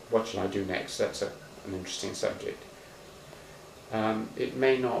 oh well, what shall I do next, that's an interesting subject, it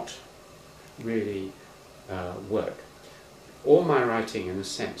may not really work. All my writing, in a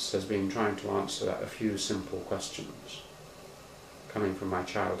sense, has been trying to answer a few simple questions, coming from my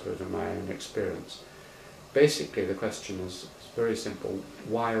childhood and my own experience. Basically, the question is very simple.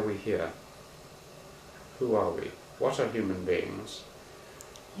 Why are we here? Who are we? What are human beings?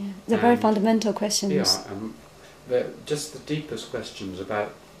 Yeah, they're very fundamental questions. Yeah, and they're just the deepest questions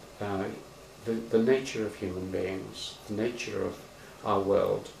about the nature of human beings, the nature of our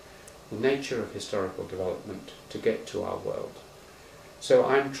world, the nature of historical development to get to our world. So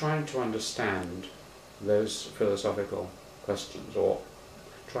I'm trying to understand those philosophical questions, or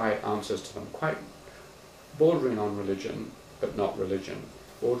try answers to them, quite bordering on religion, but not religion,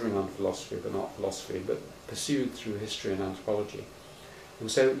 bordering on philosophy, but not philosophy, but pursued through history and anthropology.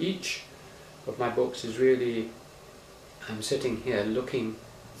 And so each of my books is really, I'm sitting here looking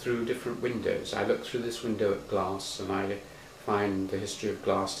through different windows. I look through this window at glass, and I find the history of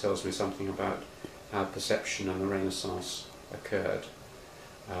glass tells me something about how perception and the Renaissance occurred.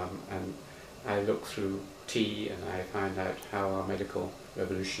 And I look through tea, and I find out how our medical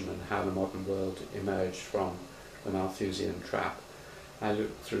revolution and how the modern world emerged from the Malthusian trap. I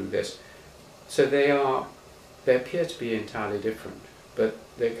look through this. So they appear to be entirely different, but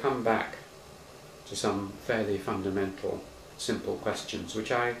they come back to some fairly fundamental, simple questions,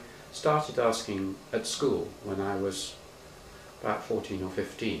 which I started asking at school when I was about 14 or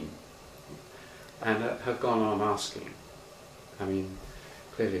 15, and have gone on asking. I mean,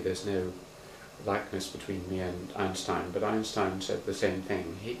 clearly there's no likeness between me and Einstein, but Einstein said the same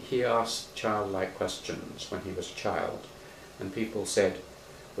thing. He asked childlike questions when he was a child, and people said,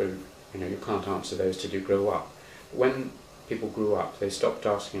 well, you can't answer those till you grow up. When people grew up, they stopped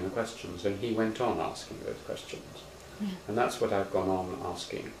asking the questions, and he went on asking those questions. Yeah. And that's what I've gone on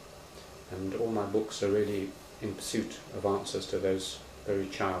asking. And all my books are really in pursuit of answers to those very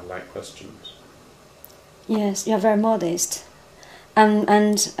childlike questions. Yes, you're very modest.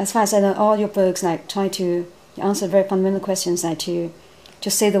 And as far as I know, all your books try to answer very fundamental questions, to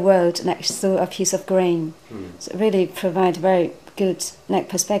see the world through a piece of grain. So really provide very good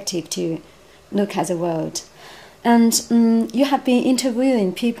perspective to look at the world. And you have been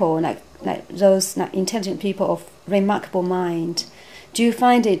interviewing people like those intelligent people of remarkable mind. Do you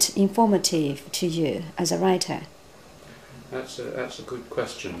find it informative to you as a writer? That's a good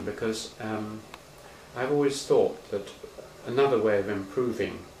question, because I've always thought that another way of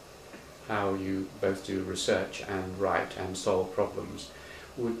improving how you both do research and write and solve problems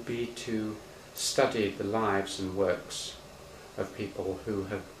would be to study the lives and works of people who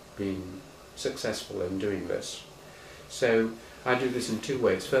have been successful in doing this. So I do this in two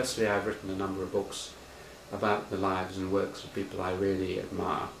ways. Firstly, I've written a number of books about the lives and works of people I really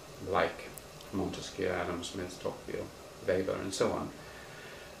admire, like Montesquieu, Adam Smith, Tocqueville, Weber, and so on,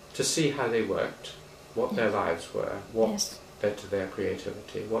 to see how they worked, what their lives were, what led to their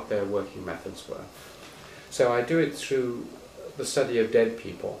creativity, what their working methods were. So I do it through the study of dead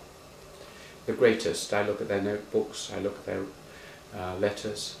people, the greatest. I look at their notebooks, I look at their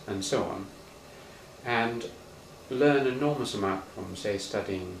letters, and so on, and learn an enormous amount from, say,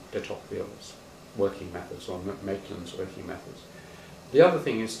 studying de Tocqueville's working methods or Maitland's working methods. The other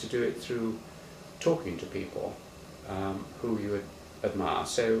thing is to do it through talking to people who you admire.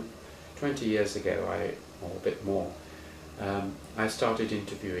 So 20 years ago, or a bit more, I started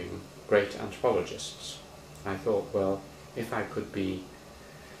interviewing great anthropologists. I thought, well, if I could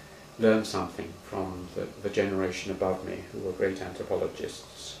learn something from the generation above me who were great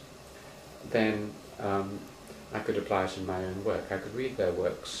anthropologists, then I could apply it in my own work. I could read their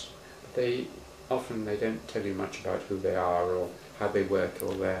works, but often they don't tell you much about who they are or how they work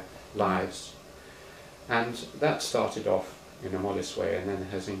or their lives. And that started off in a modest way and then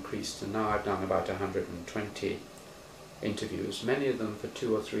has increased, and now I've done about 120 interviews, many of them for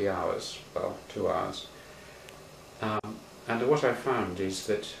 2 or 3 hours, well, 2 hours. And what I found is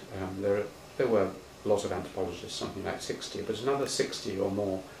that there were a lot of anthropologists, something like 60, but another 60 or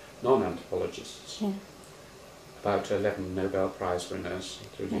more non-anthropologists. Yeah. About 11 Nobel Prize winners,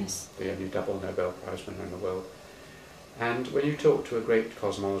 including the only double Nobel Prize winner in the world. And when you talk to a great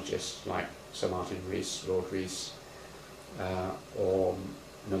cosmologist like Sir Martin Rees, Lord Rees, or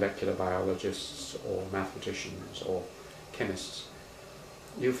molecular biologists, or mathematicians, or chemists,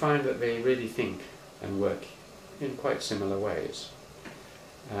 you find that they really think and work in quite similar ways.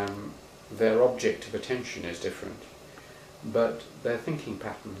 Their object of attention is different, but their thinking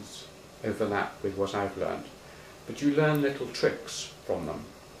patterns overlap with what I've learned. But you learn little tricks from them,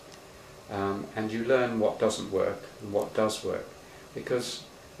 and you learn what doesn't work and what does work, because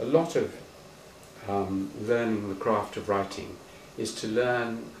a lot of learning the craft of writing is to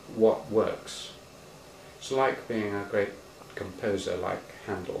learn what works. It's like being a great composer like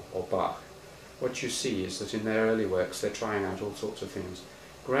Handel or Bach. What you see is that in their early works they're trying out all sorts of things.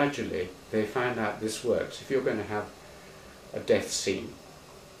 Gradually they find out this works. If you're going to have a death scene,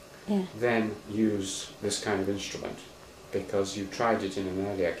 then use this kind of instrument, because you've tried it in an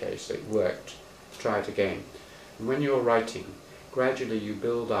earlier case, it worked, try it again. And when you're writing, gradually you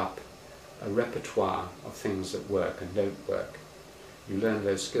build up a repertoire of things that work and don't work. You learn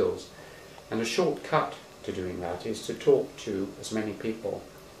those skills. And a shortcut to doing that is to talk to as many people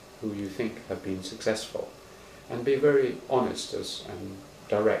who you think have been successful, and be very honest and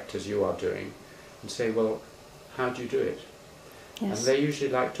direct as you are doing, and say, well, how do you do it? Yes. And they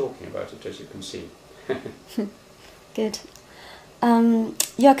usually like talking about it, as you can see. Good.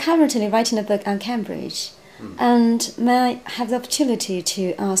 You're currently writing a book on Cambridge. And may I have the opportunity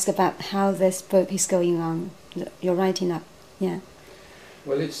to ask about how this book is going on, your writing up? Yeah.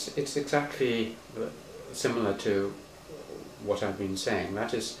 Well, it's exactly similar to what I've been saying.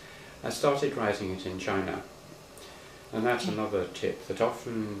 That is, I started writing it in China, and that's another tip, that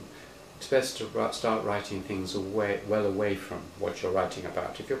often it's best to start writing things well away from what you're writing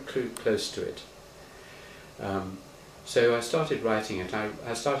about, if you're close to it. So I started writing it.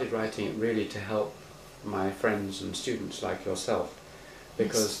 I started writing it really to help my friends and students like yourself,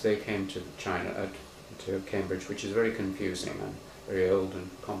 because they came to China, to Cambridge, which is very confusing and very old and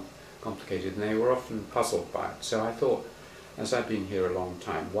complicated, and they were often puzzled by it. So I thought, as I've been here a long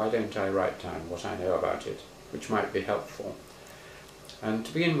time, why don't I write down what I know about it, which might be helpful. And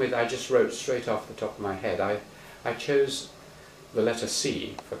to begin with, I just wrote straight off the top of my head. I chose the letter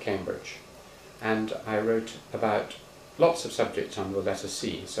C for Cambridge, and I wrote about lots of subjects under the letter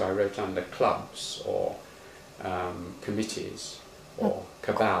C. So I wrote under clubs, or committees, or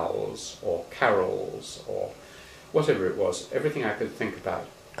cabals, or carols, or whatever it was, everything I could think about.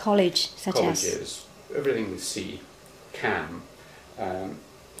 Colleges, everything with C, cam,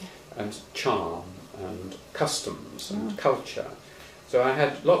 and charm, and customs, and culture. So I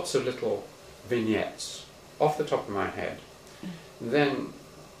had lots of little vignettes off the top of my head. Then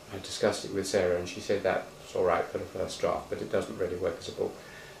I discussed it with Sarah, and she said that's all right for the first draft, but it doesn't really work as a book.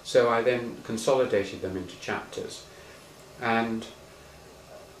 So I then consolidated them into chapters, and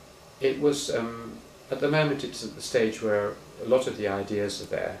it was, at the moment it's at the stage where a lot of the ideas are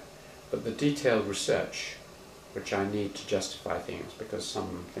there, but the detailed research, which I need to justify things because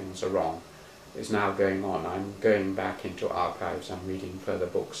some things are wrong, is now going on. I'm going back into archives, I'm reading further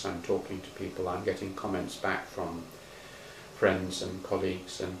books, I'm talking to people, I'm getting comments back from friends and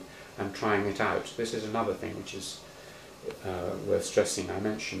colleagues, and I'm trying it out. This is another thing which is worth stressing. I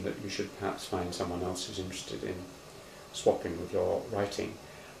mentioned that you should perhaps find someone else who's interested in swapping with your writing.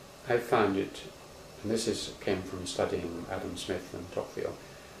 I've found it, and this came from studying Adam Smith and Tocqueville,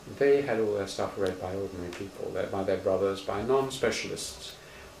 they had all their stuff read by ordinary people, by their brothers, by non-specialists.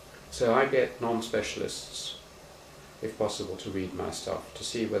 So I get non-specialists, if possible, to read my stuff, to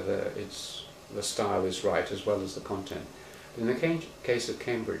see whether the style is right as well as the content. But in the case of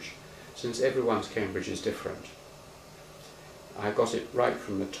Cambridge, since everyone's Cambridge is different, I got it right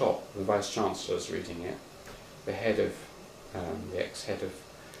from the top. The Vice-Chancellor's reading it, the head of, the ex-head of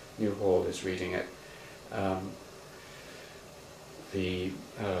New Hall is reading it, the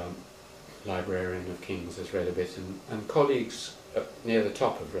librarian of King's has read a bit, and colleagues near the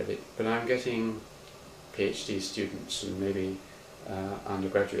top have read it, but I'm getting Ph.D. students and maybe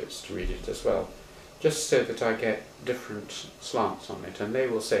undergraduates to read it as well, just so that I get different slants on it, and they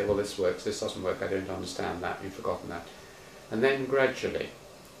will say, well, this works, this doesn't work, I don't understand that, you've forgotten that. And then gradually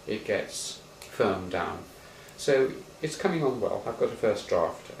it gets firmed down. So it's coming on well. I've got a first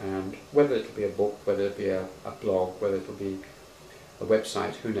draft, and whether it'll be a book, whether it'll be a blog, whether it'll be a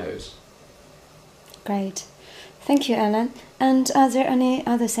website, who knows. Great. Thank you, Alan. And are there any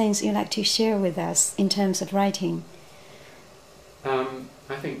other things you'd like to share with us in terms of writing?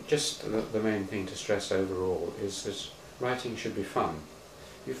 I think just the main thing to stress overall is that writing should be fun.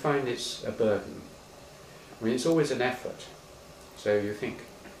 You find it's a burden. I mean, it's always an effort. So you think,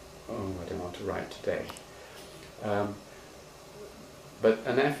 oh, I don't want to write today. But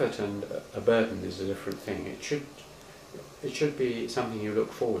an effort and a burden is a different thing. It should be something you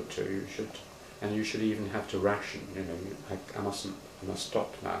look forward to. You should even have to ration. You know, I must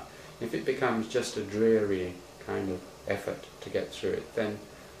stop now. If it becomes just a dreary kind of effort to get through it, then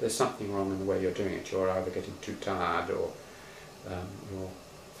there's something wrong in the way you're doing it. You're either getting too tired, or you're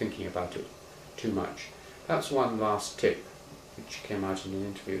thinking about it too much. That's one last tip, which came out in an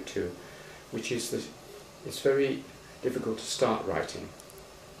interview too, which is that it's very difficult to start writing.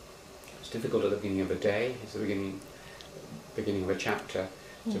 It's difficult at the beginning of a day. It's the beginning of a chapter.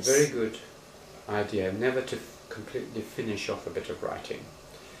 It's Yes. a very good idea never to completely finish off a bit of writing.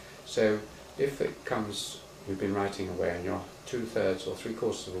 So if it comes, you've been writing away and you're 2/3 or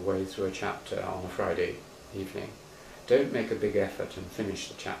 3/4 of the way through a chapter on a Friday evening, don't make a big effort and finish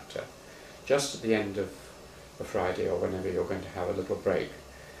the chapter. Just at the end of a Friday, or whenever you're going to have a little break,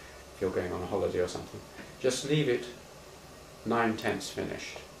 if you're going on a holiday or something, just leave it 9/10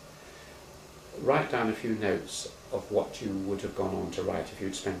 finished. Write down a few notes of what you would have gone on to write if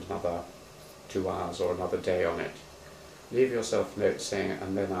you'd spent another 2 hours or another day on it. Leave yourself notes saying,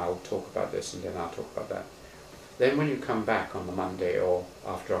 and then I'll talk about this, and then I'll talk about that. Then when you come back on the Monday or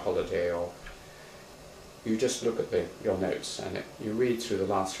after a holiday, or you just look at your notes, and you read through the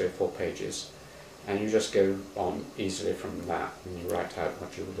last 3 or 4 pages, and you just go on easily from that, and you write out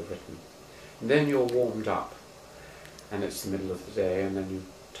what you would have written. Then you're warmed up, and it's the middle of the day, and then you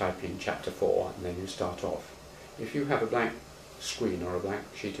type in chapter 4, and then you start off. If you have a blank screen or a blank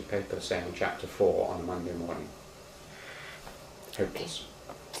sheet of paper saying chapter 4 on a Monday morning, hopeless.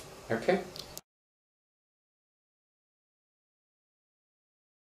 Okay?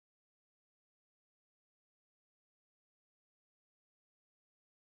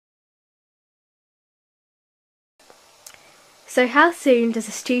 So how soon does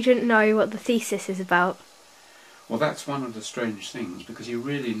a student know what the thesis is about? Well, that's one of the strange things, because you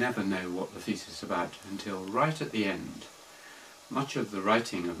really never know what the thesis is about until right at the end. Much of the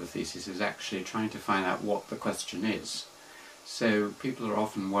writing of the thesis is actually trying to find out what the question is. So people are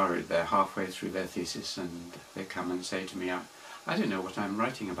often worried. They're halfway through their thesis and they come and say to me, I don't know what I'm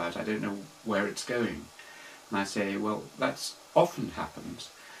writing about, I don't know where it's going. And I say, well, that's often happens.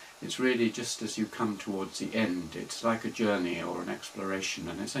 It's really just as you come towards the end. It's like a journey or an exploration,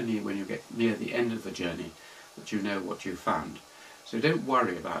 and it's only when you get near the end of the journey that you know what you found. So don't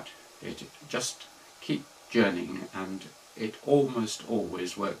worry about it, just keep journeying, and it almost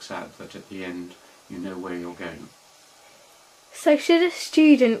always works out that at the end you know where you're going. So should a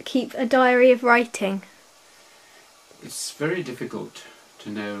student keep a diary of writing? It's very difficult to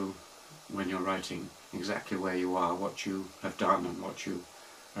know when you're writing exactly where you are, what you have done and what you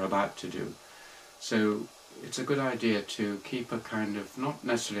are about to do. So it's a good idea to keep a kind of, not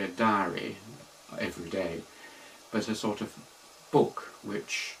necessarily a diary every day, but a sort of book,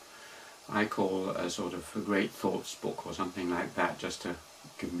 which I call a sort of a great thoughts book or something like that, just to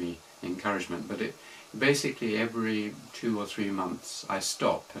give me encouragement. But it basically, every 2 or 3 months I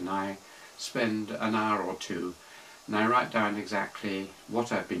stop and I spend an hour or two and I write down exactly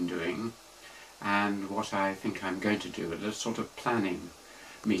what I've been doing and what I think I'm going to do, at a sort of planning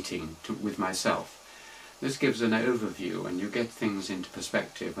meeting with myself. This gives an overview and you get things into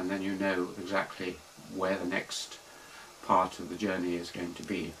perspective, and then you know exactly where the next part of the journey is going to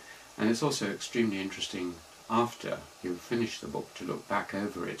be. And it's also extremely interesting after you finish the book to look back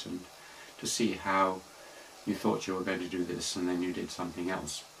over it and to see how you thought you were going to do this and then you did something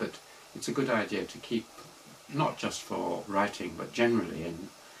else. But it's a good idea to keep, not just for writing, but generally in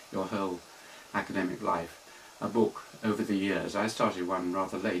your whole academic life, a book over the years. I started one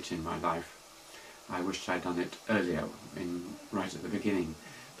rather late in my life. I wished I'd done it earlier, right at the beginning,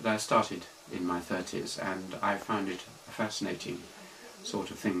 but I started in my 30s, and I found it a fascinating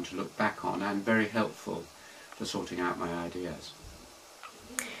sort of thing to look back on and very helpful for sorting out my ideas.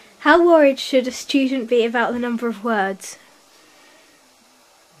 How worried should a student be about the number of words?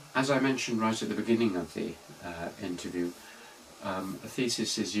 As I mentioned right at the beginning of the interview, a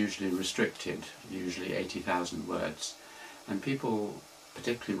thesis is usually restricted, usually 80,000 words, and people,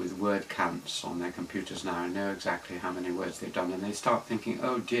 particularly with word counts on their computers now, know exactly how many words they've done, and they start thinking,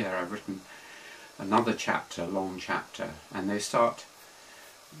 oh dear, I've written another chapter, long chapter, and they start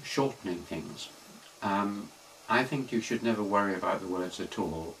shortening things. I think you should never worry about the words at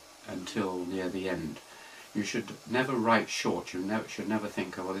all until near the end. You should never write short. You should never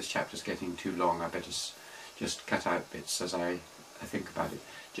think, oh well, this chapter's getting too long, I better just cut out bits as I think about it.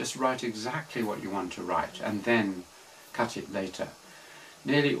 Just write exactly what you want to write and then cut it later.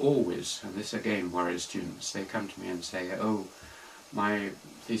 Nearly always, and this again worries students, they come to me and say, oh, my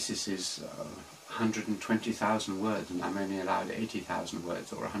thesis is 120,000 words and I'm only allowed 80,000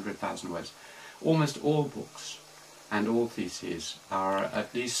 words or 100,000 words. Almost all books and all theses are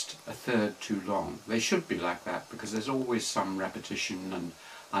at least a third too long. They should be like that because there's always some repetition and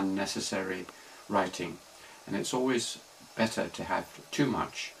unnecessary writing, and it's always better to have too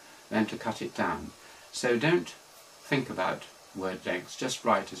much than to cut it down. So don't think about word lengths, just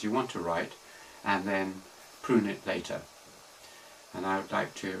write as you want to write and then prune it later. And I would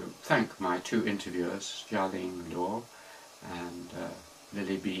like to thank my 2 interviewers, Jialing Luo and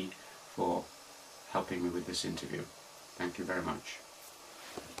Lily B, for helping me with this interview. Thank you very much.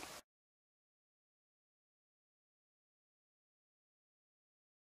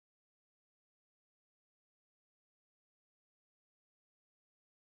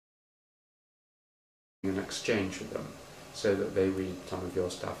 An exchange with them, so that they read some of your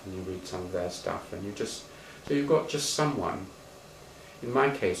stuff and you read some of their stuff, and so you've got just someone. In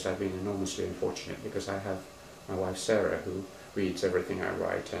my case, I've been enormously unfortunate because I have my wife Sarah, who reads everything I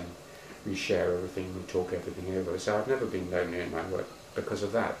write, and we share everything, we talk everything over, so I've never been lonely in my work because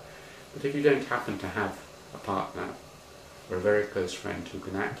of that. But if you don't happen to have a partner or a very close friend who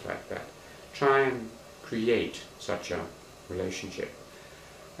can act like that, try and create such a relationship.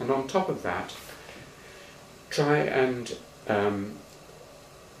 And on top of that, try and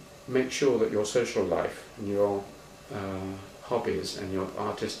make sure that your social life and your hobbies and your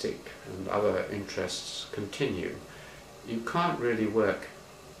artistic and other interests continue, you can't really work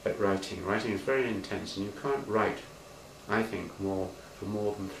at writing. Writing is very intense, and you can't write, I think, for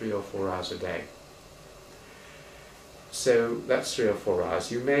more than 3 or 4 hours a day. So that's 3 or 4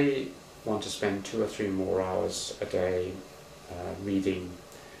 hours. You may want to spend 2 or 3 more hours a day reading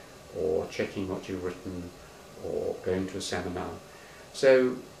or checking what you've written or going to a seminar.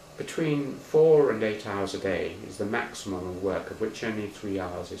 So between 4 and 8 hours a day is the maximum of work, of which only 3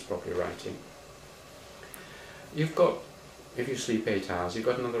 hours is probably writing. You've got, if you sleep 8 hours, you've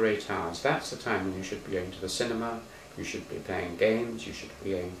got another 8 hours. That's the time when you should be going to the cinema, you should be playing games, you should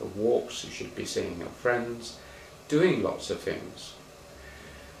be going for walks, you should be seeing your friends, doing lots of things.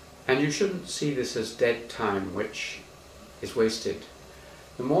 And you shouldn't see this as dead time which is wasted.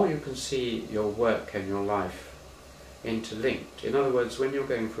 The more you can see your work and your life interlinked, in other words, when you're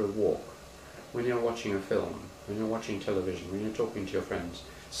going for a walk, when you're watching a film, when you're watching television, when you're talking to your friends,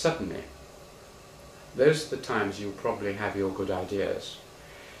 suddenly, those are the times you'll probably have your good ideas.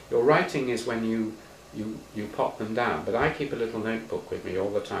 Your writing is when you pop them down, but I keep a little notebook with me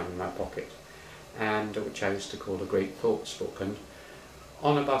all the time in my pocket, and which I used to call a great thoughts book. And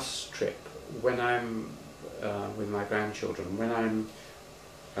on a bus trip, when I'm with my grandchildren, when I'm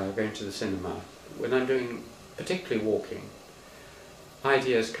going to the cinema, when I'm doing particularly walking,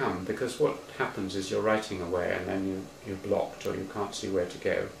 ideas come, because what happens is you're writing away and then you're blocked or you can't see where to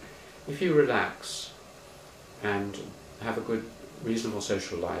go. If you relax and have a good, reasonable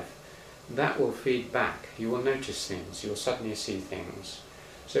social life, that will feed back. You will notice things, you'll suddenly see things.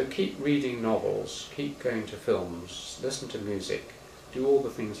 So keep reading novels, keep going to films, listen to music, do all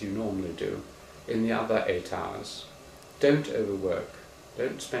the things you normally do in the other 8 hours. Don't overwork,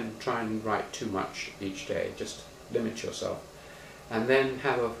 don't try and write too much each day, just limit yourself. And then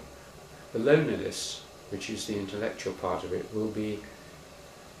have the loneliness, which is the intellectual part of it, will be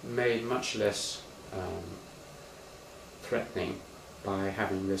made much less threatening by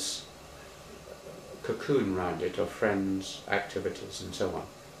having this cocoon around it of friends, activities and so on.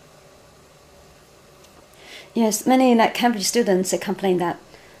 Yes, many Cambridge students complain that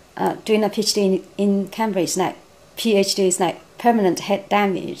doing a PhD in Cambridge, PhD is permanent head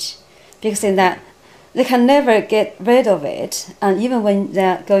damage, because in that they can never get rid of it, and even when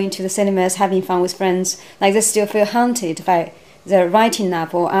they're going to the cinemas, having fun with friends, they still feel haunted by their writing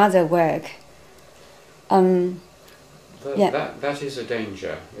up or other work. That is a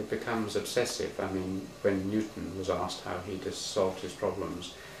danger. It becomes obsessive. I mean, when Newton was asked how he solved his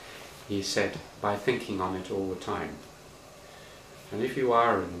problems, he said, by thinking on it all the time. And if you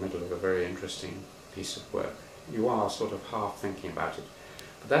are in the middle of a very interesting piece of work, you are sort of half thinking about it.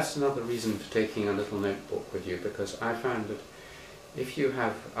 But that's another reason for taking a little notebook with you, because I found that if you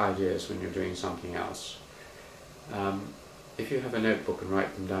have ideas when you're doing something else, if you have a notebook and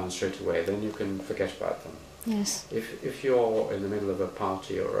write them down straight away, then you can forget about them. Yes. If you're in the middle of a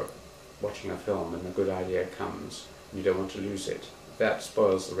party or watching a film and a good idea comes, and you don't want to lose it, that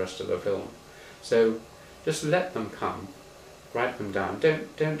spoils the rest of the film. So just let them come, write them down.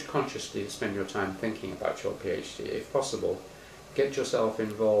 Don't consciously spend your time thinking about your PhD. If possible, get yourself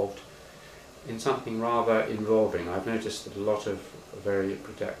involved in something rather involving. I've noticed that a lot of very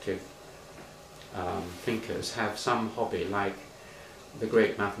productive thinkers have some hobby, like the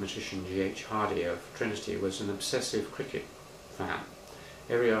great mathematician G.H. Hardy of Trinity was an obsessive cricket fan.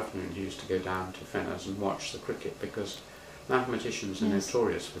 Every afternoon he used to go down to Fenners and watch the cricket, because mathematicians are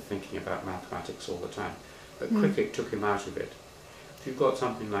notorious for thinking about mathematics all the time, but cricket took him out of it. If you've got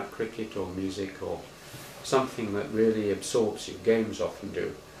something like cricket or music or something that really absorbs you, games often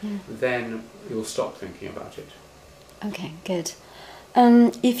do, then you'll stop thinking about it. Okay, good.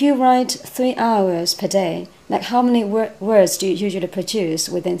 If you write 3 hours per day, how many words do you usually produce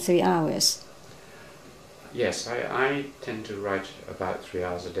within 3 hours? Yes, I tend to write about 3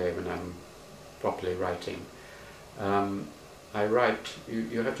 hours a day when I'm properly writing. I write,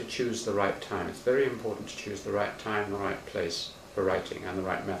 you have to choose the right time. It's very important to choose the right time, the right place for writing, and the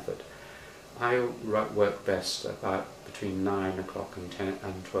right method. I work best about between 9 o'clock and 10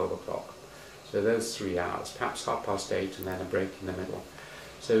 and 12 o'clock. So those 3 hours, perhaps 8:30 and then a break in the middle.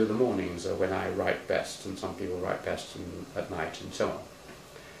 So the mornings are when I write best, and some people write best at night and so on.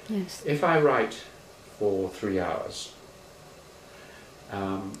 Yes. If I write for 3 hours,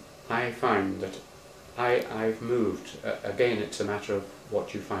 I find that I've moved. Again, it's a matter of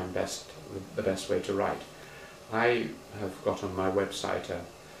what you find best, the best way to write. I have got on my website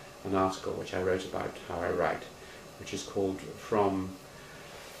an article which I wrote about how I write, which is called From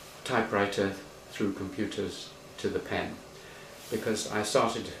Typewriter Through Computers to the Pen, because I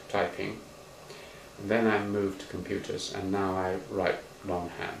started typing And then I moved to computers, and now I write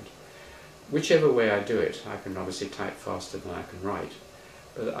longhand. Whichever way I do it, I can obviously type faster than I can write,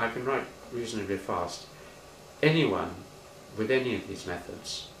 but I can write reasonably fast. Anyone with any of these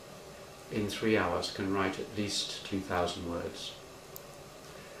methods in 3 hours can write at least 2,000 words.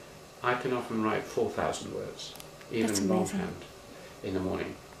 I can often write 4,000 words, even longhand, in the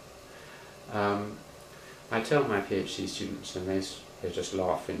morning. I tell my PhD students, and they just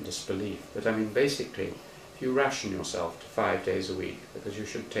laugh in disbelief, but I mean basically, if you ration yourself to 5 days a week, because you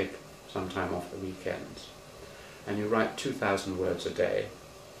should take some time off the weekends, and you write 2,000 words a day,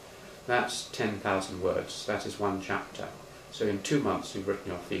 that's 10,000 words, that is one chapter. So in 2 months you've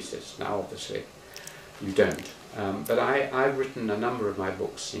written your thesis. Now obviously you don't. But I've written a number of my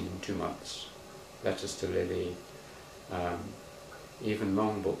books in 2 months. Letters to Lily, even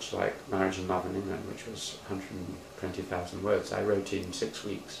long books like Marriage and Love in England, which was 120,000 words, I wrote in 6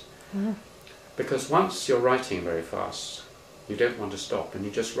 weeks. Wow. Because once you're writing very fast, you don't want to stop and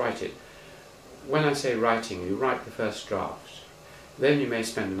you just write it. When I say writing, you write the first draft. Then you may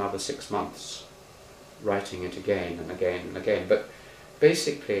spend another 6 months writing it again and again and again. But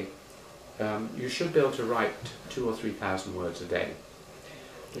basically, you should be able to write 2,000 or 3,000 words a day.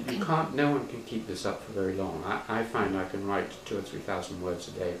 But you can't, no one can keep this up for very long. I find I can write 2,000 or 3,000 words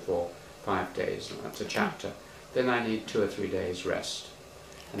a day for 5 days, and that's a chapter. Then I need 2 or 3 days rest,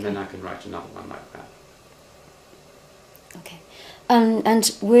 and then I can write another one like that. Okay. And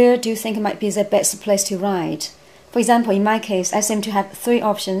where do you think might be the best place to write? For example, in my case, I seem to have 3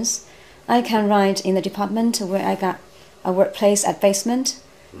 options. I can write in the department where I got a workplace at basement,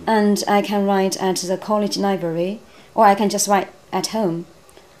 and I can write at the college library, or I can just write at home.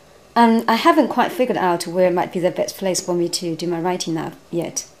 And I haven't quite figured out where might be the best place for me to do my writing now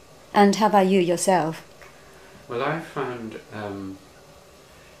yet. And how about you yourself? Well, I found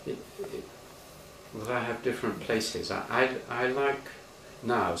that I have different places. I like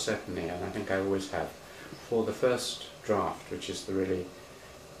now, certainly, and I think I always have, for the first draft, which is the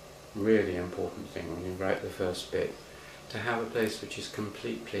really important thing when you write the first bit, to have a place which is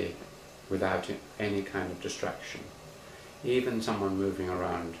completely without any kind of distraction. Even someone moving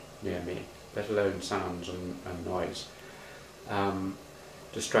around near me, let alone sounds and noise,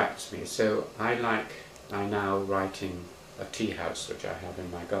 distracts me. So I now write in a tea house which I have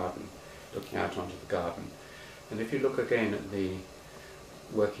in my garden, looking out onto the garden. And if you look again at the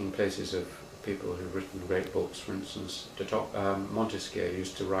working places of people who've written great books, for instance, Montesquieu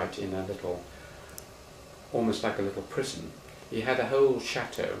used to write in a little, almost like a little prison. He had a whole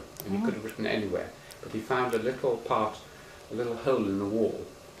chateau, and he could have written anywhere, but he found a little hole in the wall,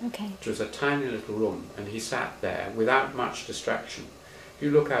 which was a tiny little room, and he sat there without much distraction. If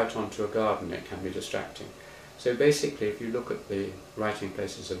you look out onto a garden, it can be distracting. So basically, if you look at the writing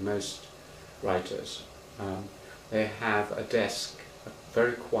places of most writers, they have a desk, a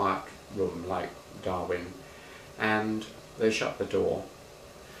very quiet room like Darwin, and they shut the door.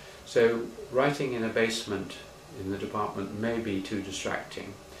 So writing in a basement in the department may be too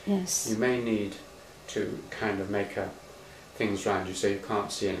distracting. Yes. You may need to kind of make things around you so you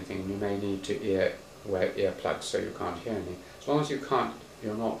can't see anything. You may need to wear earplugs so you can't hear anything. As long as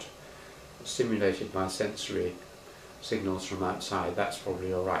you're not stimulated by sensory signals from outside, that's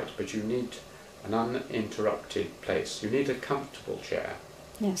probably all right. But you need an uninterrupted place. You need a comfortable chair.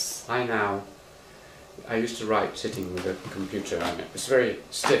 Yes. I used to write sitting with a computer, and it was very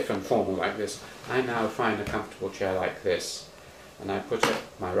stiff and formal like this. I now find a comfortable chair like this, and I put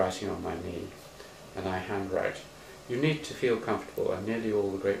my writing on my knee, and I handwrite. You need to feel comfortable, and nearly all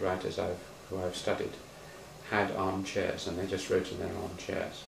the great writers who I've studied had armchairs, and they just wrote in their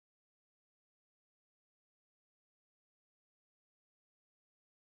armchairs.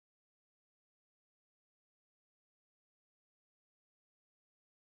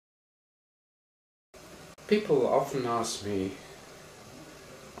 People often ask me,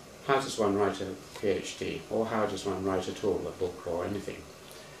 how does one write a Ph.D. or how does one write at all, a book or anything?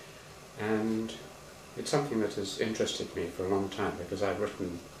 And it's something that has interested me for a long time because I've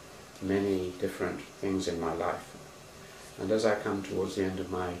written many different things in my life. And as I come towards the end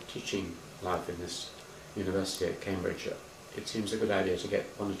of my teaching life in this university at Cambridge, it seems a good idea to get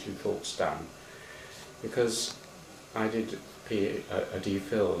 1 or 2 thoughts down, because I did a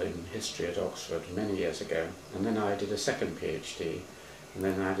DPhil in history at Oxford many years ago, and then I did a second PhD, and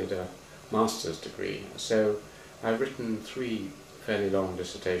then I did a master's degree. So I've written 3 fairly long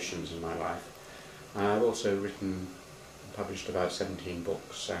dissertations in my life. I've also published about 17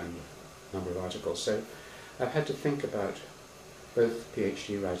 books and a number of articles. So I've had to think about both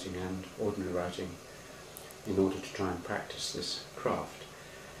PhD writing and ordinary writing in order to try and practice this craft.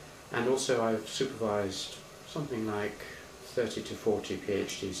 And also I've supervised something like 30 to 40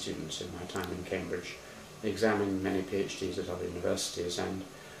 Ph.D. students in my time in Cambridge, examined many Ph.D.s at other universities, and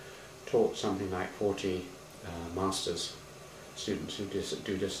taught something like 40 masters students who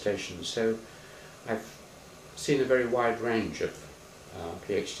do dissertations. So I've seen a very wide range of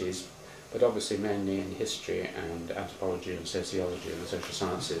Ph.D.s, but obviously mainly in history and anthropology and sociology and the social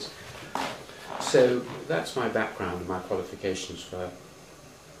sciences. So that's my background and my qualifications for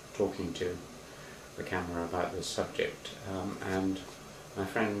talking to the camera about this subject. And my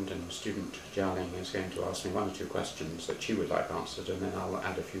friend and student Jarling is going to ask me one or two questions that she would like answered, and then I'll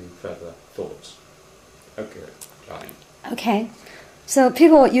add a few further thoughts. Okay, Jarling. Okay. So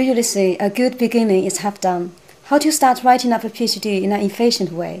people usually say a good beginning is half done. How to start writing up a PhD in an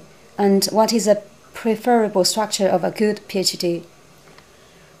efficient way? And what is a preferable structure of a good PhD?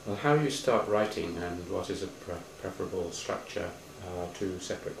 Well, how you start writing and what is a preferable structure are two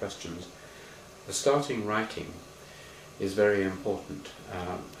separate questions. The starting writing is very important,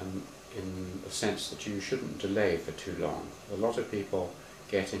 and in the sense that you shouldn't delay for too long. A lot of people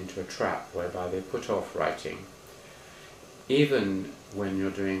get into a trap whereby they put off writing. Even when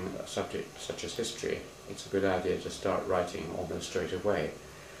you're doing a subject such as history, it's a good idea to start writing almost straight away.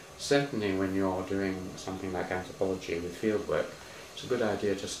 Certainly when you're doing something like anthropology with fieldwork, it's a good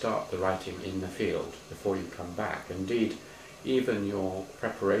idea to start the writing in the field before you come back. Indeed, even your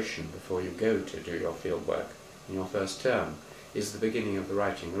preparation before you go to do your fieldwork in your first term is the beginning of the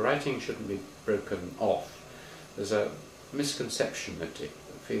writing. The writing shouldn't be broken off. There's a misconception that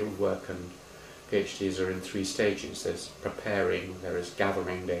fieldwork and PhDs are in three stages. There's preparing, there is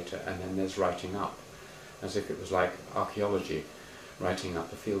gathering data, and then there's writing up, as if it was like archaeology, writing up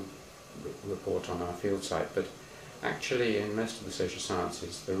the field report on our field site. But actually in most of the social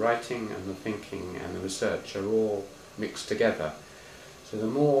sciences, the writing and the thinking and the research are all mixed together. So the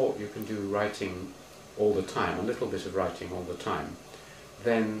more you can do writing all the time, a little bit of writing all the time,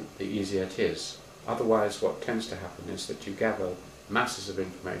 then the easier it is. Otherwise what tends to happen is that you gather masses of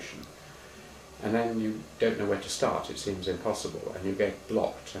information and then you don't know where to start. It seems impossible and you get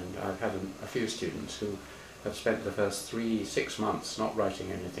blocked. And I've had a few students who have spent the first 6 months not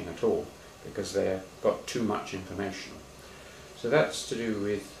writing anything at all because they've got too much information. So that's to do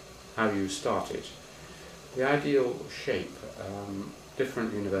with how you start it. The ideal shape,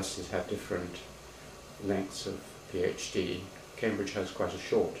 different universities have different lengths of PhD. Cambridge has quite a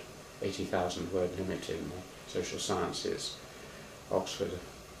short 80,000 word limit in the social sciences. Oxford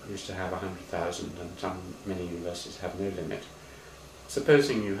used to have 100,000, and many universities have no limit.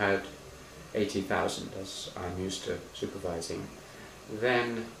 Supposing you had 80,000, as I'm used to supervising,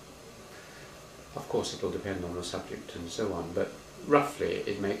 then of course it will depend on the subject and so on, but roughly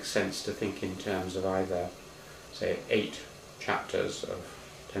it makes sense to think in terms of either, say, 8 chapters of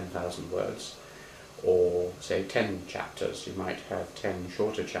 10,000 words, or say 10 chapters. You might have 10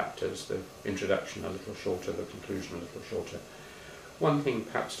 shorter chapters, the introduction a little shorter, the conclusion a little shorter. One thing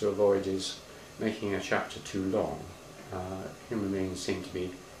perhaps to avoid is making a chapter too long. Human beings seem to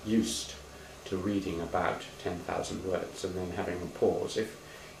be used to reading about 10,000 words and then having a pause. If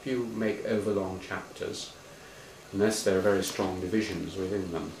you make overlong chapters, unless there are very strong divisions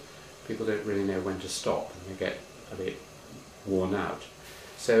within them, people don't really know when to stop and they get a bit worn out.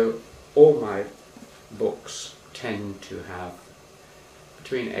 So all my books tend to have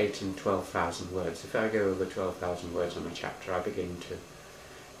between 8,000 and 12,000 words. If I go over 12,000 words on a chapter, I begin to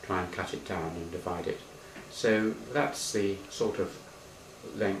try and cut it down and divide it. So that's the sort of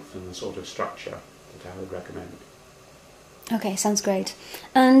length and the sort of structure that I would recommend. Okay, sounds great.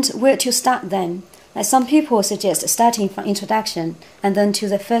 And where to start then? Like some people suggest starting from introduction and then to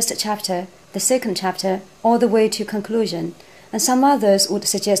the first chapter, the second chapter, all the way to conclusion. And some others would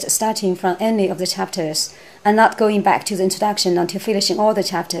suggest starting from any of the chapters and not going back to the introduction until finishing all the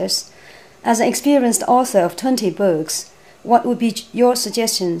chapters. As an experienced author of 20 books, what would be your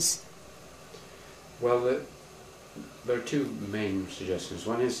suggestions? Well, there are two main suggestions.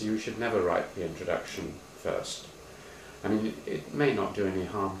 One is you should never write the introduction first. I mean, it may not do any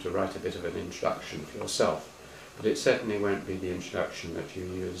harm to write a bit of an introduction for yourself, but it certainly won't be the introduction that you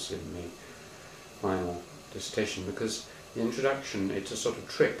use in the final dissertation, because the introduction, it's a sort of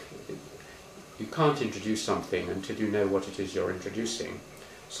trick. You can't introduce something until you know what it is you're introducing.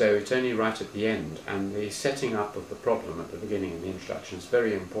 So it's only right at the end, and the setting up of the problem at the beginning of the introduction is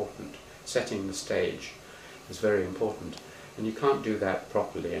very important. Setting the stage is very important, and you can't do that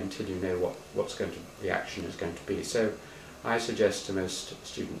properly until you know what the action is going to be. So I suggest to most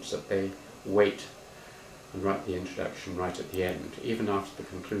students that they wait and write the introduction right at the end, even after the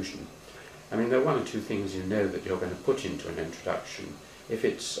conclusion. I mean, there are one or two things you know that you're going to put into an introduction. If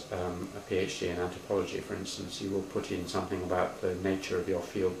it's a PhD in anthropology, for instance, you will put in something about the nature of your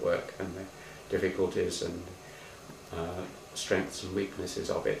field work and the difficulties and strengths and weaknesses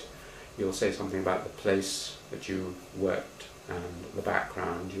of it. You'll say something about the place that you worked and the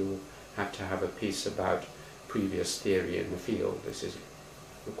background. You'll have to have a piece about previous theory in the field. This is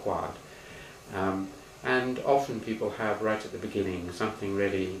required. And often people have right at the beginning something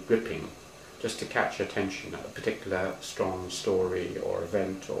really gripping, just to catch attention, a particular strong story or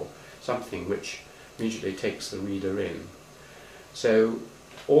event or something which immediately takes the reader in. So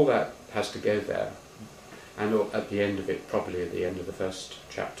all that has to go there, and at the end of it, probably at the end of the first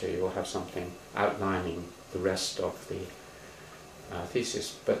chapter, you'll have something outlining the rest of the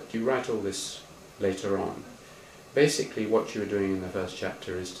thesis, but you write all this later on. Basically what you're doing in the first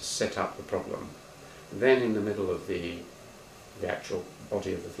chapter is to set up the problem. Then in the middle of the actual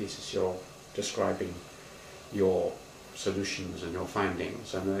body of the thesis, you're describing your solutions and your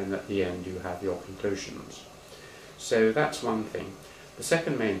findings, and then at the end you have your conclusions. So that's one thing. The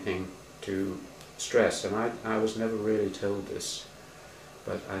second main thing to stress, and I was never really told this,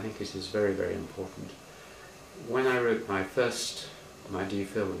 but I think it is very, very important. When I wrote my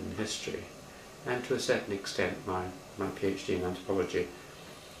DPhil in history, and to a certain extent my PhD in anthropology,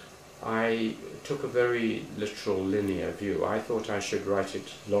 I took a very literal, linear view. I thought I should write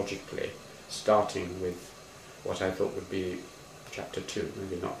it logically, starting with what I thought would be chapter 2,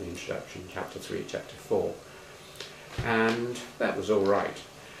 maybe not the introduction, chapter 3, chapter 4. And that was all right.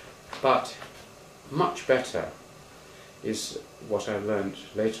 But much better is what I learned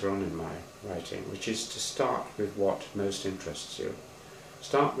later on in my writing, which is to start with what most interests you.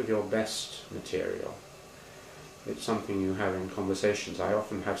 Start with your best material. It's something you have in conversations. I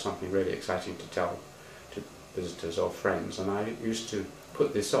often have something really exciting to tell to visitors or friends, and I used to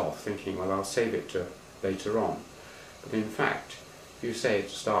put this off, thinking, well, I'll save it to later on. But in fact, if you say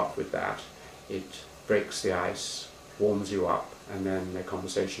start with that, it breaks the ice, warms you up, and then the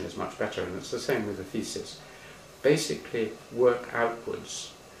conversation is much better. And it's the same with the thesis. Basically, work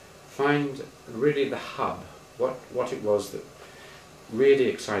outwards. Find really the hub, what it was that really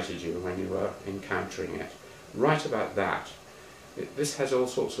excited you when you were encountering it. Write about that. This has all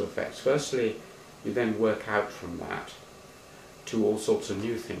sorts of effects. Firstly, you then work out from that to all sorts of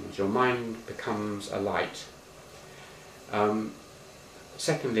new things. Your mind becomes a light.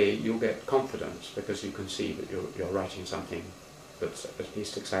 Secondly, you'll get confidence because you can see that you're writing something that's at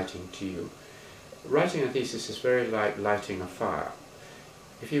least exciting to you. Writing a thesis is very like lighting a fire.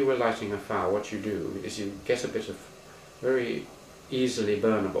 If you were lighting a fire, what you do is you get a bit of very easily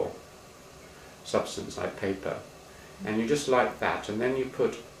burnable substance like paper, and you just light that, and then you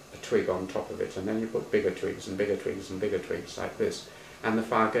put a twig on top of it, and then you put bigger twigs and bigger twigs and bigger twigs like this, and the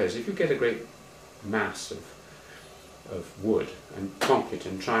fire goes. If you get a great mass of wood and plonk it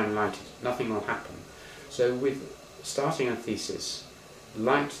and try and light it, nothing will happen. So with starting a thesis,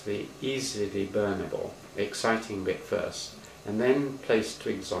 light the easily burnable, exciting bit first, and then place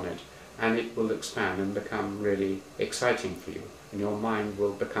twigs on it, and it will expand and become really exciting for you, and your mind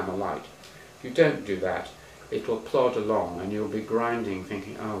will become a light. If you don't do that, it will plod along and you'll be grinding,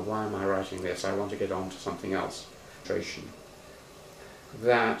 thinking, oh, why am I writing this? I want to get on to something else.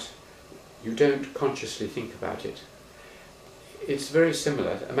 That you don't consciously think about it. It's very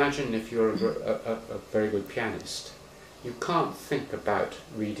similar. Imagine if you're a very good pianist. You can't think about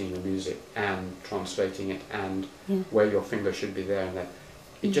reading the music and translating it and where your finger should be there and there.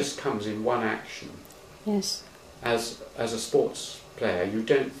 It just comes in one action. Yes. As a sports player, you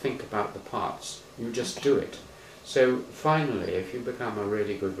don't think about the parts, you just do it. So finally, if you become a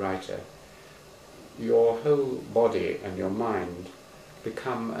really good writer, your whole body and your mind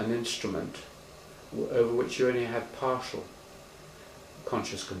become an instrument over which you only have partial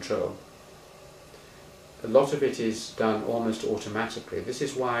conscious control. A lot of it is done almost automatically. This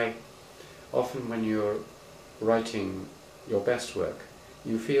is why often when you're writing your best work,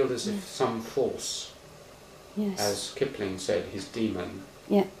 you feel as if some force, as Kipling said, his demon,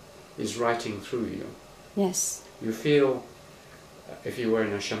 is writing through you. Yes. You feel, if you were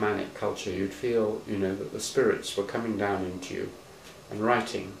in a shamanic culture, you'd feel, that the spirits were coming down into you and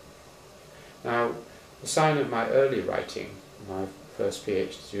writing. Now, the sign of my early writing, my first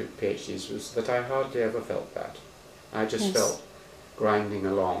PhDs, was that I hardly ever felt that. I just felt grinding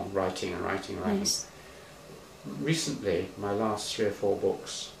along, writing and writing and writing. Yes. Recently, my last 3 or 4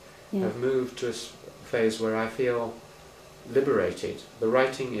 books have moved to a phase where I feel liberated. The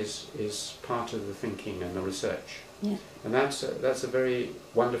writing is part of the thinking and the research, and that's a very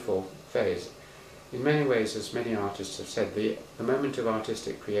wonderful phase. In many ways, as many artists have said, the moment of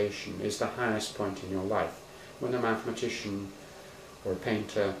artistic creation is the highest point in your life. When a mathematician or a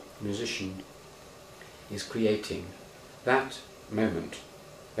painter, musician, is creating, that moment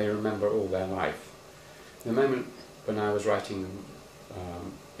they remember all their life. The moment when I was writing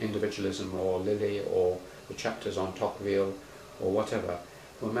Individualism or Lily or the chapters on Tocqueville or whatever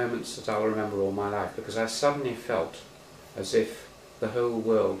were moments that I'll remember all my life, because I suddenly felt as if the whole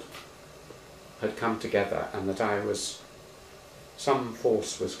world had come together and that some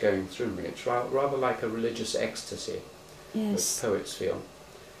force was going through me. It's rather like a religious ecstasy that poets feel.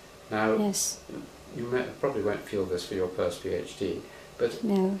 Now, you probably won't feel this for your first PhD, but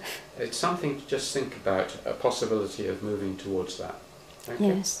it's something to just think about, a possibility of moving towards that. Okay?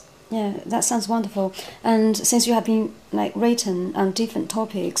 Yes, yeah, that sounds wonderful. And since you have been written on different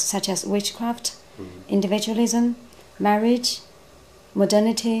topics such as witchcraft, individualism, marriage,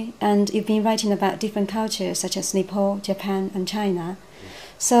 modernity, and you've been writing about different cultures such as Nepal, Japan, and China.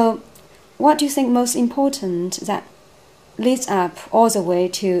 So, what do you think most important that leads up all the way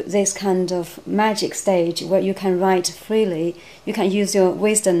to this kind of magic stage where you can write freely, you can use your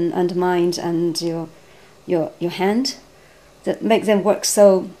wisdom and mind and your hand, that make them work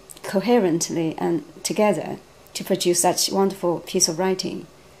so coherently and together to produce such wonderful piece of writing?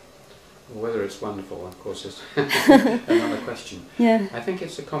 Whether it's wonderful, of course, is another question. Yeah. I think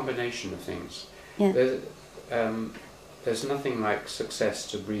it's a combination of things. Yeah. There's nothing like success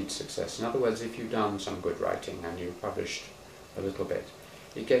to breed success. In other words, if you've done some good writing and you've published a little bit,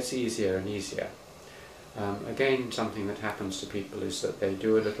 it gets easier and easier. Again, something that happens to people is that they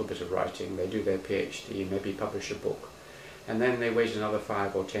do a little bit of writing, they do their Ph.D, maybe publish a book, and then they wait another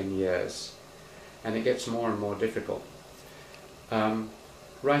 5 or 10 years, and it gets more and more difficult.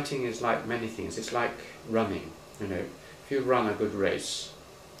 Writing is like many things. It's like running. You know, if you run a good race,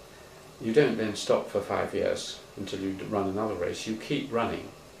 you don't then stop for 5 years until you run another race. You keep running.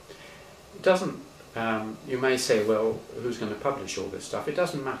 It doesn't. You may say, well, who's going to publish all this stuff? It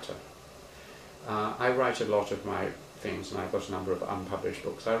doesn't matter. I write a lot of my things, and I've got a number of unpublished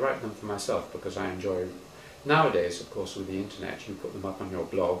books. I write them for myself because I enjoy. Nowadays, of course, with the internet, you put them up on your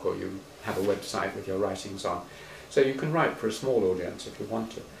blog, or you have a website with your writings on. So you can write for a small audience if you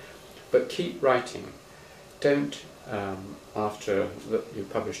want to. But keep writing. Don't, after you've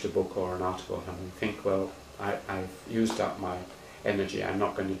published a book or an article, and think, well, I've used up my energy, I'm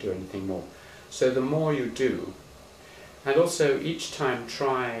not going to do anything more. So the more you do, and also each time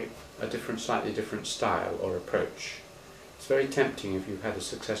try a slightly different style or approach. It's very tempting if you've had a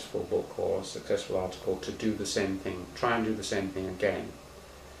successful book or a successful article to do the same thing, try and do the same thing again.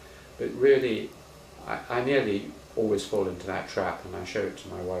 But really, I nearly always fall into that trap, and I show it to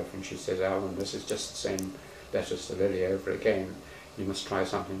my wife and she says, Alan, this is just the same letters to Lily over again, you must try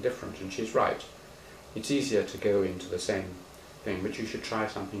something different, and she's right. It's easier to go into the same thing, but you should try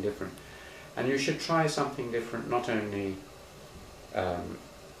something different. And you should try something different not only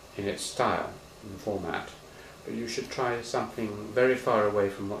in its style, in format, but you should try something very far away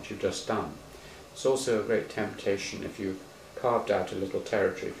from what you've just done. It's also a great temptation, if you've carved out a little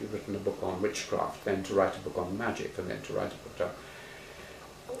territory, if you've written a book on witchcraft, then to write a book on magic, and then to write a book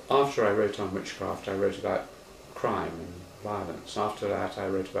on... After I wrote on witchcraft, I wrote about crime and violence. After that, I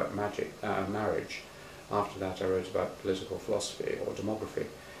wrote about marriage. After that, I wrote about political philosophy or demography.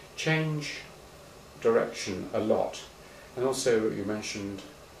 Change direction a lot. And also, you mentioned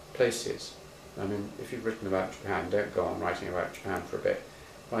places. I mean, if you've written about Japan, don't go on writing about Japan for a bit.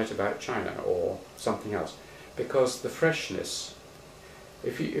 Write about China or something else. Because the freshness,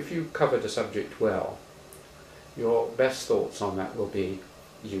 if you covered a subject well, your best thoughts on that will be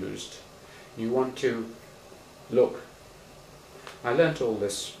used. You want to look. I learnt a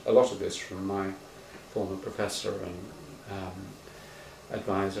lot of this from my former professor and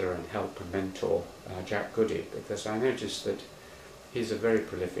advisor and help and mentor, Jack Goody, because I noticed that he's a very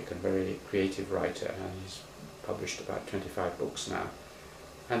prolific and very creative writer, and he's published about 25 books now,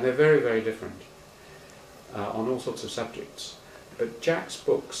 and they're very, very different on all sorts of subjects. But Jack's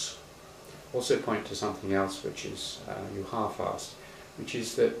books also point to something else, which is you half-asked, which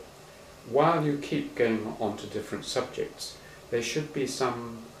is that while you keep going on to different subjects, there should be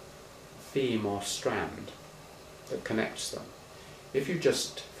some theme or strand that connects them. If you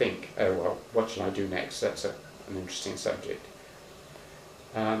just think, oh well, what shall I do next, that's an interesting subject,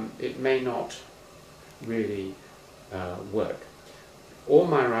 it may not really work. All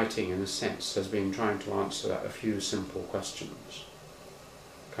my writing, in a sense, has been trying to answer a few simple questions,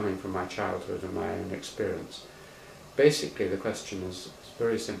 coming from my childhood and my own experience. Basically, the question is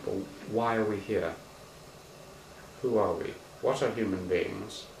very simple. Why are we here? Who are we? What are human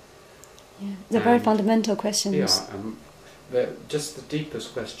beings? Yeah, they're very fundamental questions. Yeah, they're just the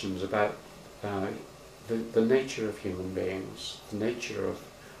deepest questions about the nature of human beings, the nature of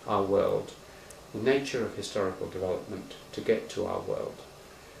our world, the nature of historical development to get to our world.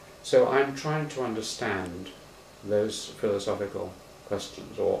 So I'm trying to understand those philosophical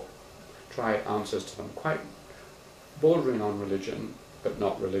questions, or try answers to them, quite bordering on religion, but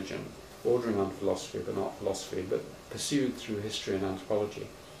not religion, bordering on philosophy, but not philosophy, but pursued through history and anthropology.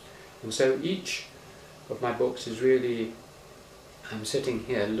 And so each of my books is really, I'm sitting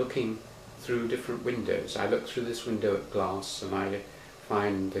here looking through different windows. I look through this window at glass, and I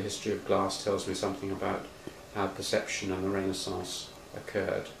find the history of glass tells me something about how perception and the Renaissance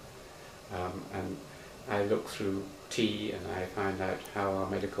occurred. And I look through tea and I find out how our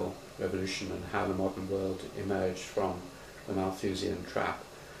medical revolution and how the modern world emerged from the Malthusian trap.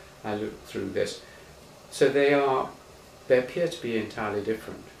 I look through this. So they appear to be entirely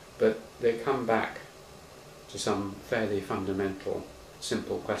different, but they come back to some fairly fundamental,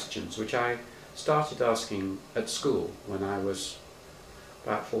 simple questions, which I started asking at school when I was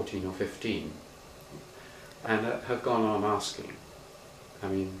about 14 or 15, and have gone on asking. I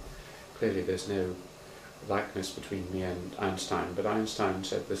mean, clearly there's no likeness between me and Einstein, but Einstein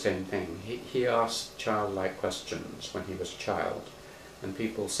said the same thing. He asked childlike questions when he was a child, and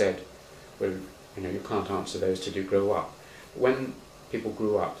people said, well, you know, you can't answer those till you grow up. When people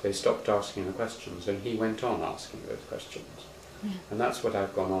grew up, they stopped asking the questions, and he went on asking those questions. Yeah. And that's what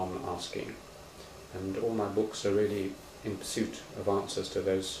I've gone on asking. And all my books are really in pursuit of answers to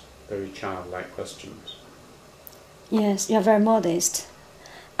those very childlike questions. Yes, you're very modest.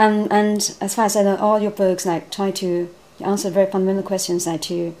 And as far as I know, all your books try to answer very fundamental questions,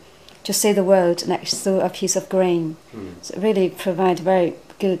 to see the world through a piece of grain. So really provide very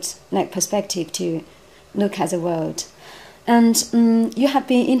good perspective to look at the world. And you have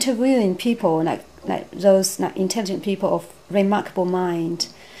been interviewing people those intelligent people of remarkable mind.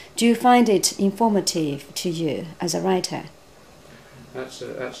 Do you find it informative to you as a writer? That's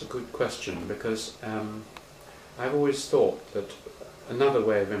a good question, because I've always thought that another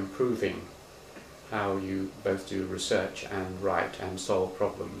way of improving how you both do research and write and solve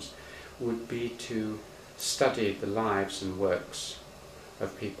problems would be to study the lives and works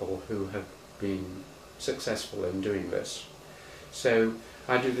of people who have been successful in doing this. So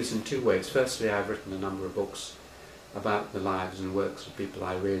I do this in two ways. Firstly, I've written a number of books about the lives and works of people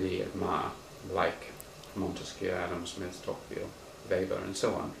I really admire, like Montesquieu, Adam Smith, Tocqueville, Weber, and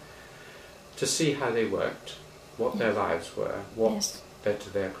so on, to see how they worked, what their lives were, what led to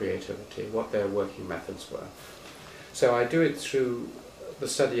their creativity, what their working methods were. So I do it through the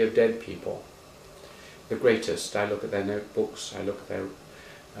study of dead people, the greatest. I look at their notebooks, I look at their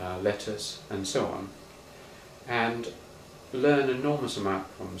letters, and so on, and learn an enormous amount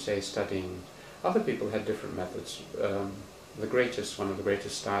from, say, studying. Other people had different methods. The greatest, one of the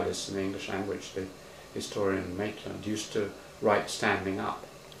greatest stylists in the English language, the historian Maitland, used to write standing up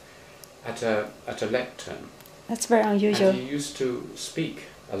at a lectern. That's very unusual. And he used to speak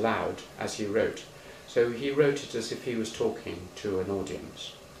aloud as he wrote. So he wrote it as if he was talking to an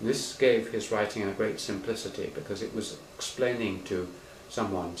audience. And this gave his writing a great simplicity, because it was explaining to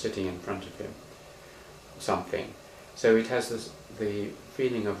someone sitting in front of him something. So it has the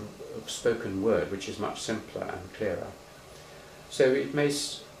feeling of spoken word, which is much simpler and clearer. So it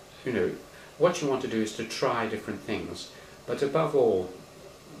makes, what you want to do is to try different things, but above all,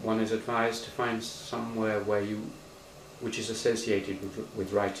 one is advised to find somewhere which is associated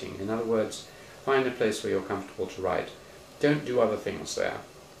with writing. In other words, find a place where you're comfortable to write. Don't do other things there,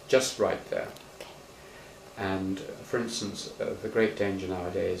 just write there. And for instance, the great danger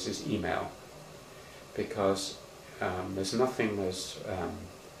nowadays is email, because there's nothing as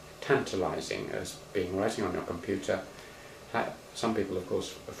tantalizing as writing on your computer. Some people, of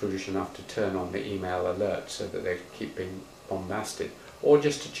course, are foolish enough to turn on the email alert so that they keep being bombarded, or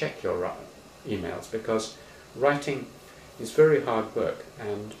just to check your emails, because writing is very hard work,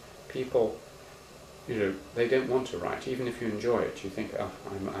 and people, they don't want to write. Even if you enjoy it, you think, oh,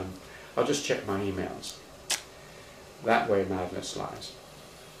 I'll just check my emails. That way madness lies.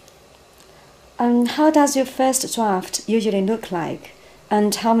 How does your first draft usually look like,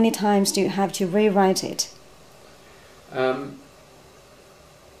 and how many times do you have to rewrite it?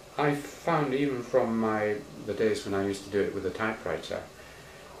 I found, even from the days when I used to do it with a typewriter,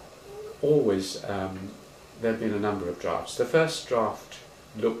 always there have been a number of drafts. The first draft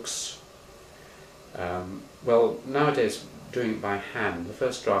looks, well, nowadays doing it by hand, the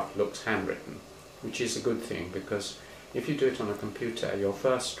first draft looks handwritten, which is a good thing, because if you do it on a computer, your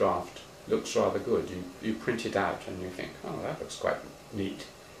first draft looks rather good. You print it out and you think, oh, that looks quite neat.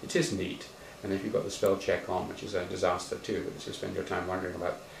 It is neat. And if you've got the spell check on, which is a disaster too, because you spend your time wondering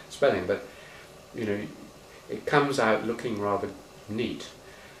about spelling, but it comes out looking rather neat.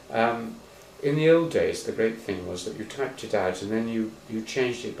 In the old days, the great thing was that you typed it out and then you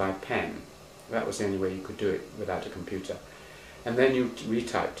changed it by pen. That was the only way you could do it without a computer. And then you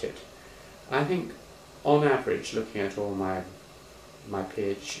retyped it. I think, on average, looking at all my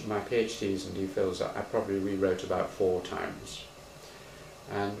PhDs and DPhils, I probably rewrote about 4 times.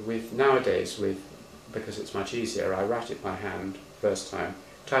 And nowadays, because it's much easier, I write it by hand first time,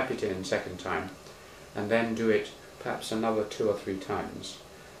 type it in second time, and then do it perhaps another 2 or 3 times.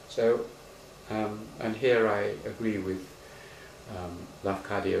 So, and here I agree with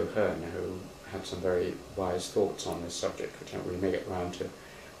Lafcadio Hearn, who had some very wise thoughts on this subject, which we may get round to.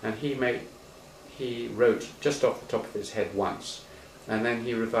 And he wrote just off the top of his head once, and then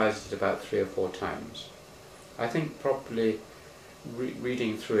he revised it about 3 or 4 times. I think probably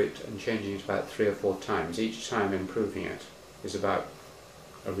reading through it and changing it about 3 or 4 times, each time improving it, is about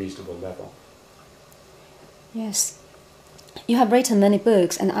a reasonable level. Yes. You have written many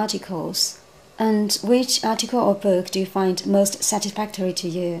books and articles. And which article or book do you find most satisfactory to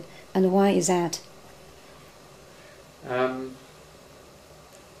you, and why is that? You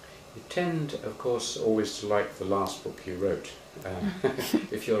tend, of course, always to like the last book you wrote,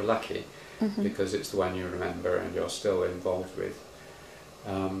 if you're lucky, because it's the one you remember and you're still involved with.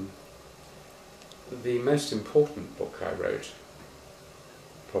 The most important book I wrote,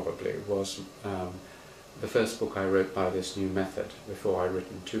 probably, was the first book I wrote by this new method, before I'd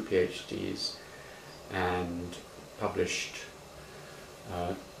written 2 PhDs and published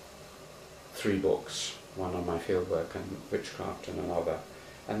 3 books, one on my fieldwork and witchcraft and another.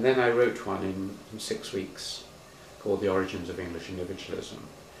 And then I wrote one in 6 weeks called The Origins of English Individualism.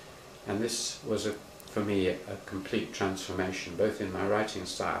 And this was, for me, a complete transformation, both in my writing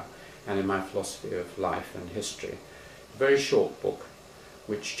style and in my philosophy of life and history. A very short book,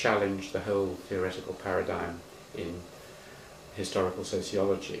 which challenged the whole theoretical paradigm in historical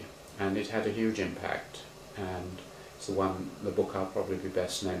sociology. And it had a huge impact, and it's the book I'll probably be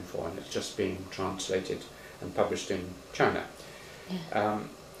best known for, and it's just being translated and published in China. Yeah.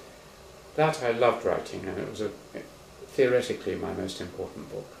 That I loved writing, and it was theoretically my most important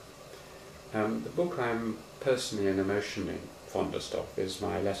book. The book I'm personally and emotionally fondest of is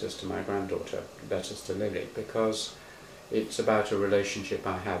my letters to my granddaughter, Letters to Lily, because it's about a relationship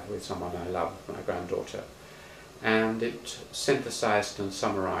I have with someone I love, my granddaughter. And it synthesized and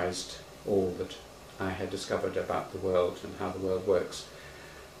summarized all that I had discovered about the world and how the world works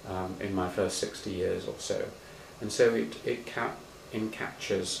in my first 60 years or so. And so it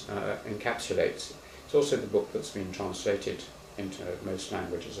encapsulates. It's also the book that's been translated into most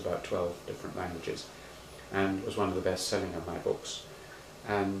languages, about 12 different languages, and was one of the best-selling of my books.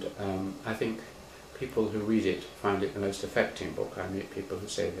 And I think people who read it find it the most affecting book. I meet people who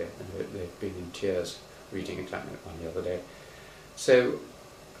say they've been in tears reading it. I met one the other day. So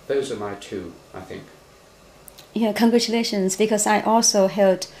those are my 2, I think. Yeah, congratulations, because I also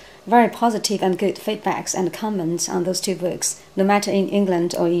heard very positive and good feedbacks and comments on those 2 books, no matter in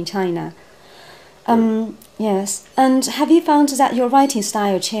England or in China. Yes, and have you found that your writing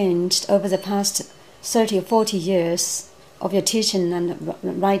style changed over the past 30 or 40 years of your teaching and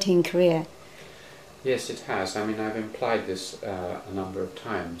writing career? Yes, it has. I mean, I've implied this a number of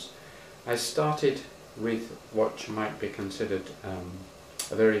times. I started with what might be considered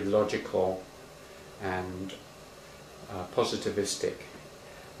a very logical and positivistic.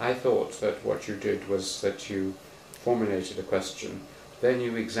 I thought that what you did was that you formulated a question, then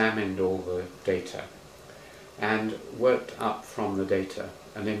you examined all the data and worked up from the data,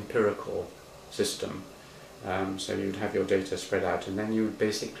 an empirical system. So you'd have your data spread out, and then you would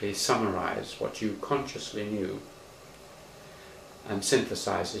basically summarize what you consciously knew and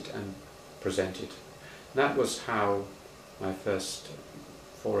synthesize it and present it. That was how my first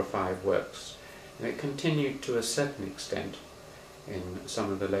 4 or 5 works, and it continued to a certain extent in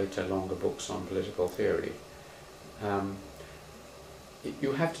some of the later longer books on political theory.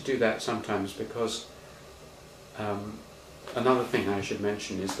 You have to do that sometimes because another thing I should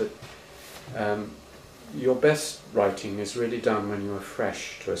mention is that your best writing is really done when you are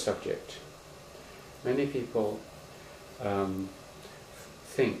fresh to a subject. Many people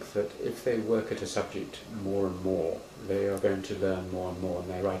think that if they work at a subject more and more, they are going to learn more and more, and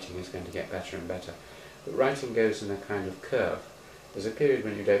their writing is going to get better and better. But writing goes in a kind of curve. There's a period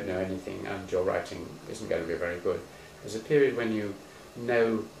when you don't know anything and your writing isn't going to be very good. There's a period when you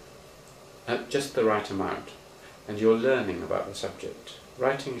know just the right amount and you're learning about the subject.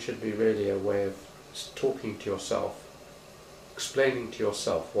 Writing should be really a way of talking to yourself, explaining to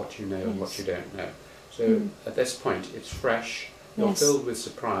yourself what you know and what you don't know. So at this point it's fresh, you're filled with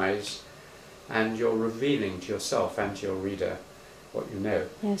surprise, and you're revealing to yourself and to your reader what you know.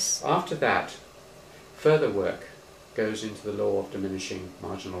 Yes. After that, further work goes into the law of diminishing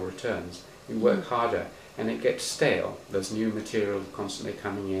marginal returns. You work harder and it gets stale. There's new material constantly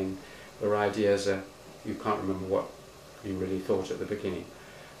coming in. There are ideas you can't remember what you really thought at the beginning.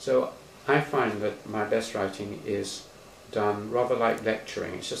 So I find that my best writing is done rather like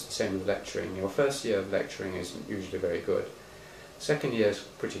lecturing. It's just the same as lecturing. Your first year of lecturing isn't usually very good. Second year is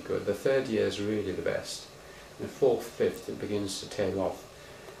pretty good. The third year is really the best. The fourth, fifth, it begins to tail off.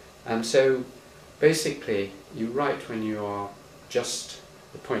 And so basically you write when you are just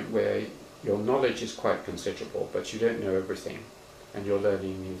the point where your knowledge is quite considerable, but you don't know everything and you're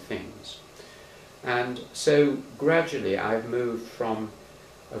learning new things. And so gradually I've moved from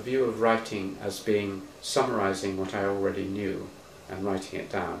a view of writing as being summarizing what I already knew and writing it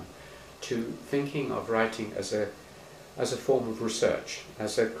down, to thinking of writing as a form of research,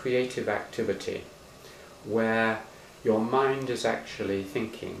 as a creative activity where your mind is actually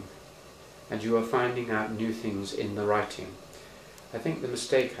thinking and you are finding out new things in the writing. I think the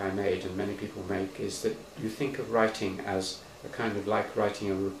mistake I made, and many people make, is that you think of writing as a kind of like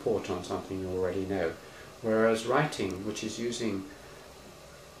writing a report on something you already know, whereas writing, which is using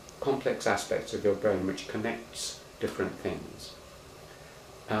complex aspects of your brain which connects different things,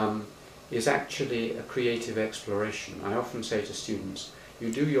 is actually a creative exploration. I often say to students,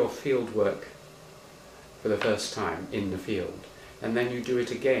 you do your field work for the first time in the field, and then you do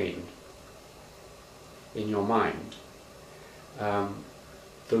it again in your mind.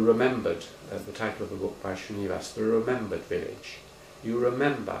 The Remembered, the title of the book by Srinivas, The Remembered Village. You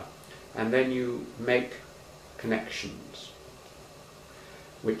remember, and then you make connections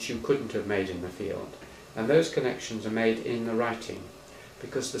which you couldn't have made in the field. And those connections are made in the writing,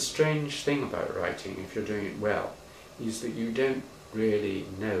 because the strange thing about writing, if you're doing it well, is that you don't really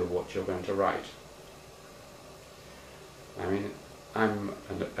know what you're going to write. I mean, I'm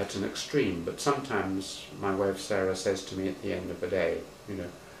at an extreme, but sometimes my wife Sarah says to me at the end of the day, you know,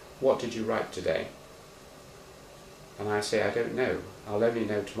 what did you write today? And I say, I don't know. I'll only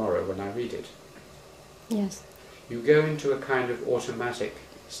know tomorrow when I read it. Yes. You go into a kind of automatic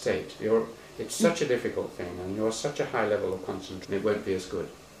state. It's such a difficult thing, and you're such a high level of concentration, it won't be as good.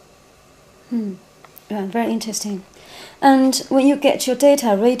 Yeah, very interesting. And when you get your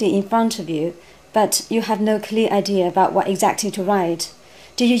data ready in front of you, but you have no clear idea about what exactly to write,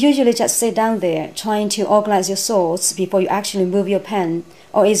 do you usually just sit down there trying to organize your thoughts before you actually move your pen,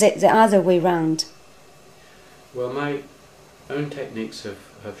 or is it the other way round? Well, my own techniques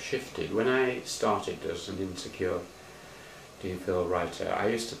have shifted. When I started as an insecure DPhil writer, I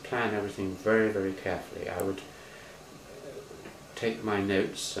used to plan everything very, very carefully. I would take my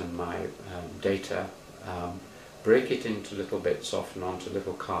notes and my data, break it into little bits, often onto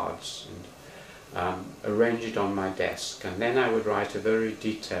little cards, and arrange it on my desk, and then I would write a very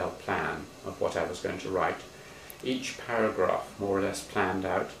detailed plan of what I was going to write. Each paragraph more or less planned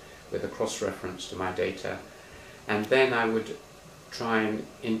out with a cross-reference to my data, and then I would try and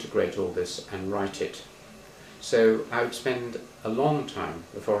integrate all this and write it. So I would spend a long time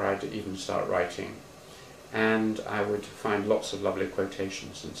before I'd even start writing, and I would find lots of lovely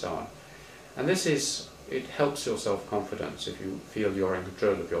quotations and so on. And it helps your self-confidence if you feel you're in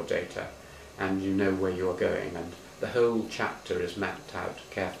control of your data and you know where you're going, and the whole chapter is mapped out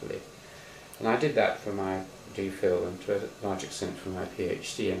carefully. And I did that for my DPhil and to a large extent for my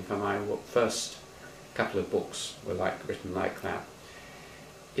Ph.D, and for my first couple of books were written like that.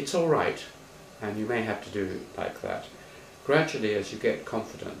 It's all right, and you may have to do it like that. Gradually, as you get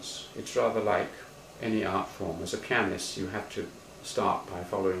confidence, it's rather like any art form. As a pianist, you have to start by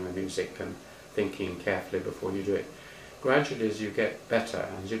following the music and thinking carefully before you do it. Gradually, as you get better,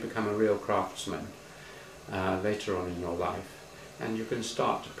 as you become a real craftsman later on in your life, and you can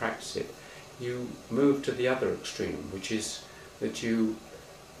start to practice it, you move to the other extreme, which is that you,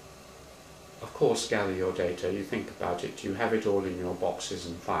 of course, gather your data, you think about it, you have it all in your boxes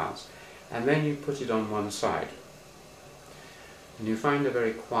and files, and then you put it on one side. And you find a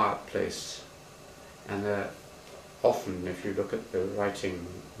very quiet place, and often, if you look at the writing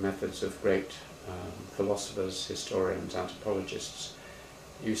methods of great philosophers, historians, anthropologists,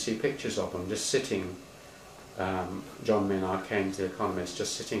 you see pictures of them just sitting, John Maynard Keynes, the economist,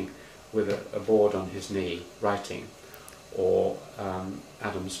 just sitting with a board on his knee, writing, or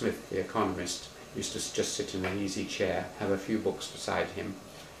Adam Smith, the economist, used to just sit in an easy chair, have a few books beside him,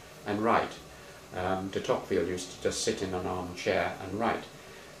 and write. De Tocqueville used to just sit in an armchair and write.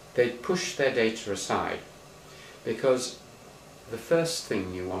 They push their data aside, because the first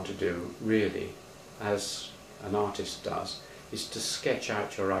thing you want to do, really, as an artist does, is to sketch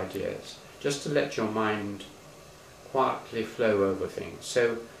out your ideas, just to let your mind quietly flow over things.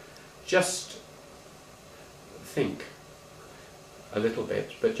 So just think a little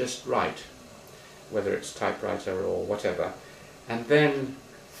bit, but just write, whether it's typewriter or whatever, and then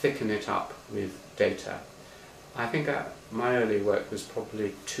thicken it up with data. I think my early work was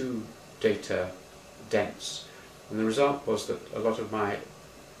probably too data dense, and the result was that a lot of my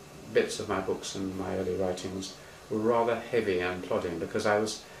bits of my books and my early writings were rather heavy and plodding, because I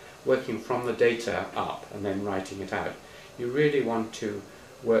was working from the data up and then writing it out. You really want to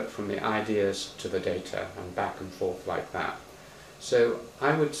work from the ideas to the data and back and forth like that. So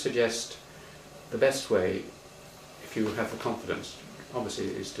I would suggest the best way, if you have the confidence, obviously,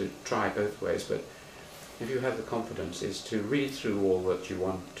 is to try both ways, but if you have the confidence, is to read through all that you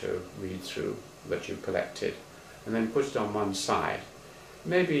want to read through, that you've collected, and then put it on one side.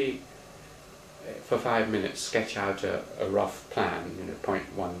 Maybe for 5 minutes sketch out a rough plan,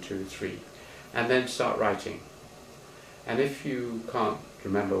 point 1, 2, 3, and then start writing. And if you can't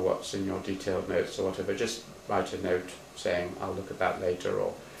remember what's in your detailed notes or whatever, just write a note saying, I'll look at that later,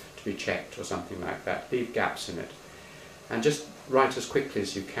 or to be checked, or something like that. Leave gaps in it. And just write as quickly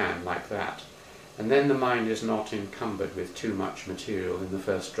as you can, like that. And then the mind is not encumbered with too much material in the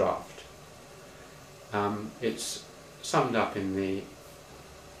first draft. It's summed up in the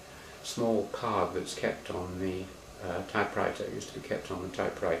small card that's kept on the typewriter. It used to be kept on the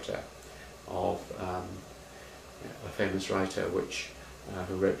typewriter of a famous writer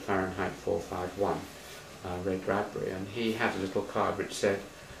who wrote Fahrenheit 451, Ray Bradbury, and he had a little card which said,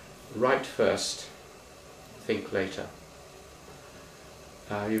 write first, think later.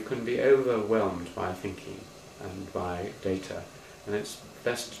 You can be overwhelmed by thinking and by data, and it's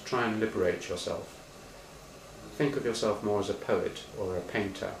best to try and liberate yourself. Think of yourself more as a poet or a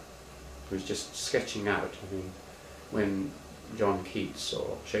painter who's just sketching out. I mean, when John Keats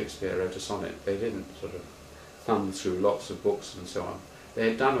or Shakespeare wrote a sonnet, they didn't sort of thumb through lots of books and so on. They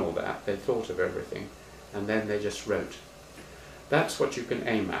had done all that, they'd thought of everything, and then they just wrote. That's what you can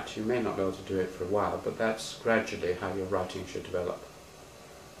aim at. You may not be able to do it for a while, but that's gradually how your writing should develop.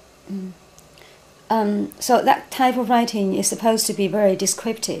 So that type of writing is supposed to be very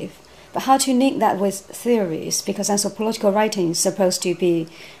descriptive, but how to link that with theories? Because anthropological writing is supposed to be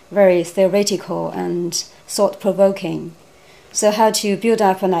very theoretical and thought-provoking. So how to build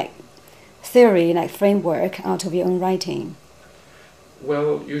up a theory, framework out of your own writing?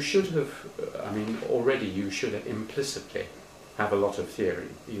 Well, you should have, already you should implicitly have a lot of theory.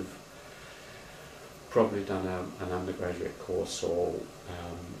 You've probably done an undergraduate course or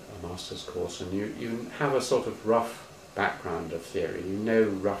a master's course, and you have a sort of rough background of theory. You know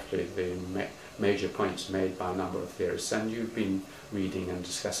roughly the major points made by a number of theorists, and you've been reading and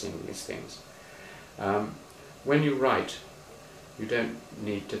discussing these things. When you write, you don't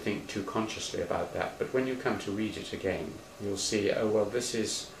need to think too consciously about that, but when you come to read it again, you'll see, oh well, this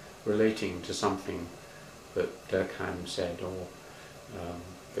is relating to something that Durkheim said, or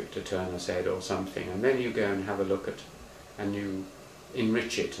Victor Turner said, or something, and then you go and have a look at, and you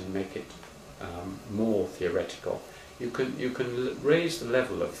enrich it and make it more theoretical. You can raise the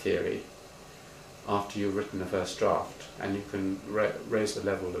level of theory after you've written the first draft, and you can raise the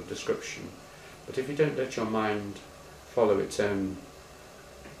level of description. But if you don't let your mind follow its own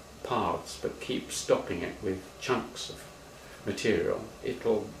paths, but keep stopping it with chunks of material,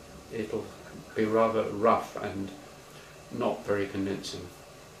 it'll be rather rough and not very convincing.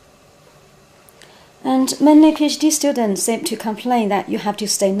 And many PhD students seem to complain that you have to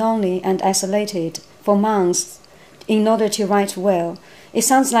stay lonely and isolated for months in order to write well. It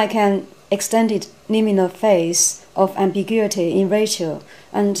sounds like an extended liminal phase of ambiguity in Rachel.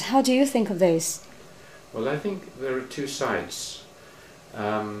 And how do you think of this? Well, I think there are two sides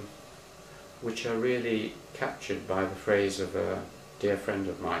which are really captured by the phrase of a dear friend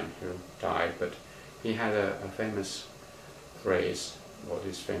of mine who died, but he had a famous phrase, what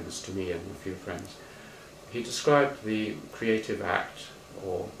is famous to me and a few friends. He described the creative act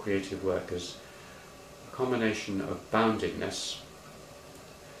or creative work as a combination of boundedness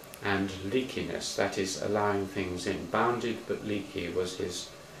and leakiness, that is, allowing things in. Bounded but leaky was his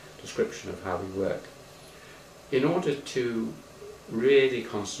description of how we work. In order to really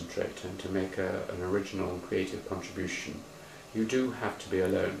concentrate and to make an original and creative contribution, you do have to be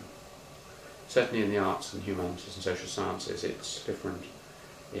alone. Certainly in the arts and humanities and social sciences, it's different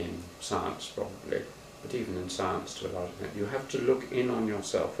in science probably, but even in science to a large extent, you have to look in on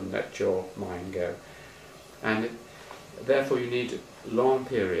yourself and let your mind go. And therefore you need long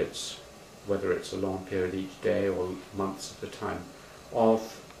periods, whether it's a long period each day or months at a time,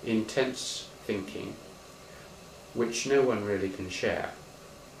 of intense thinking, which no one really can share.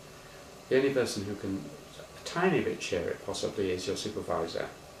 The only person who can a tiny bit share it possibly is your supervisor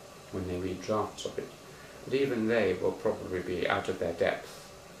when they read drafts of it. But even they will probably be out of their depth.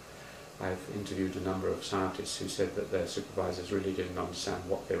 I've interviewed a number of scientists who said that their supervisors really didn't understand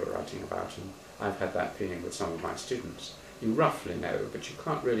what they were writing about, and I've had that feeling with some of my students. You roughly know, but you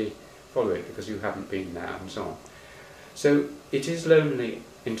can't really follow it because you haven't been there and so on. So it is lonely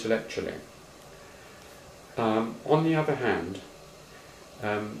intellectually. On the other hand,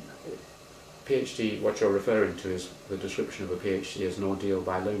 PhD, what you're referring to is the description of a PhD as an ordeal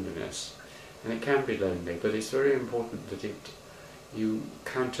by loneliness. And it can be lonely, but it's very important that you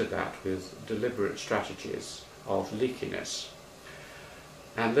counter that with deliberate strategies of leakiness.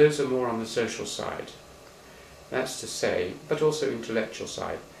 And those are more on the social side. That's to say, but also intellectual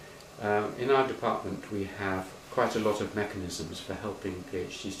side. In our department we have quite a lot of mechanisms for helping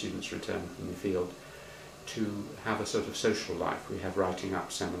PhD students return from the field to have a sort of social life. We have writing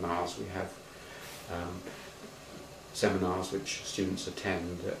up seminars, we have seminars which students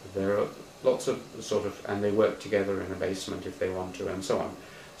attend. There are lots of and they work together in a basement if they want to, and so on.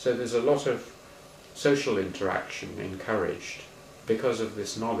 So there's a lot of social interaction encouraged because of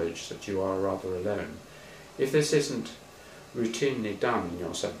this knowledge that you are rather alone. If this isn't routinely done in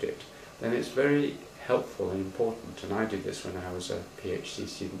your subject, then it's very helpful and important, and I did this when I was a PhD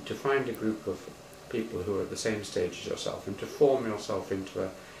student, to find a group of people who are at the same stage as yourself and to form yourself into a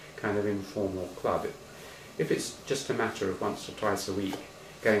kind of informal club. If it's just a matter of once or twice a week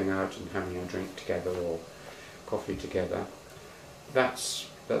going out and having a drink together or coffee together, that's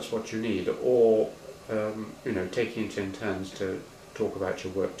what you need. Or taking it in turns to talk about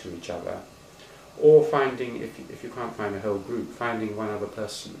your work to each other, or finding, if you can't find a whole group, finding one other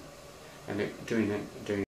person and doing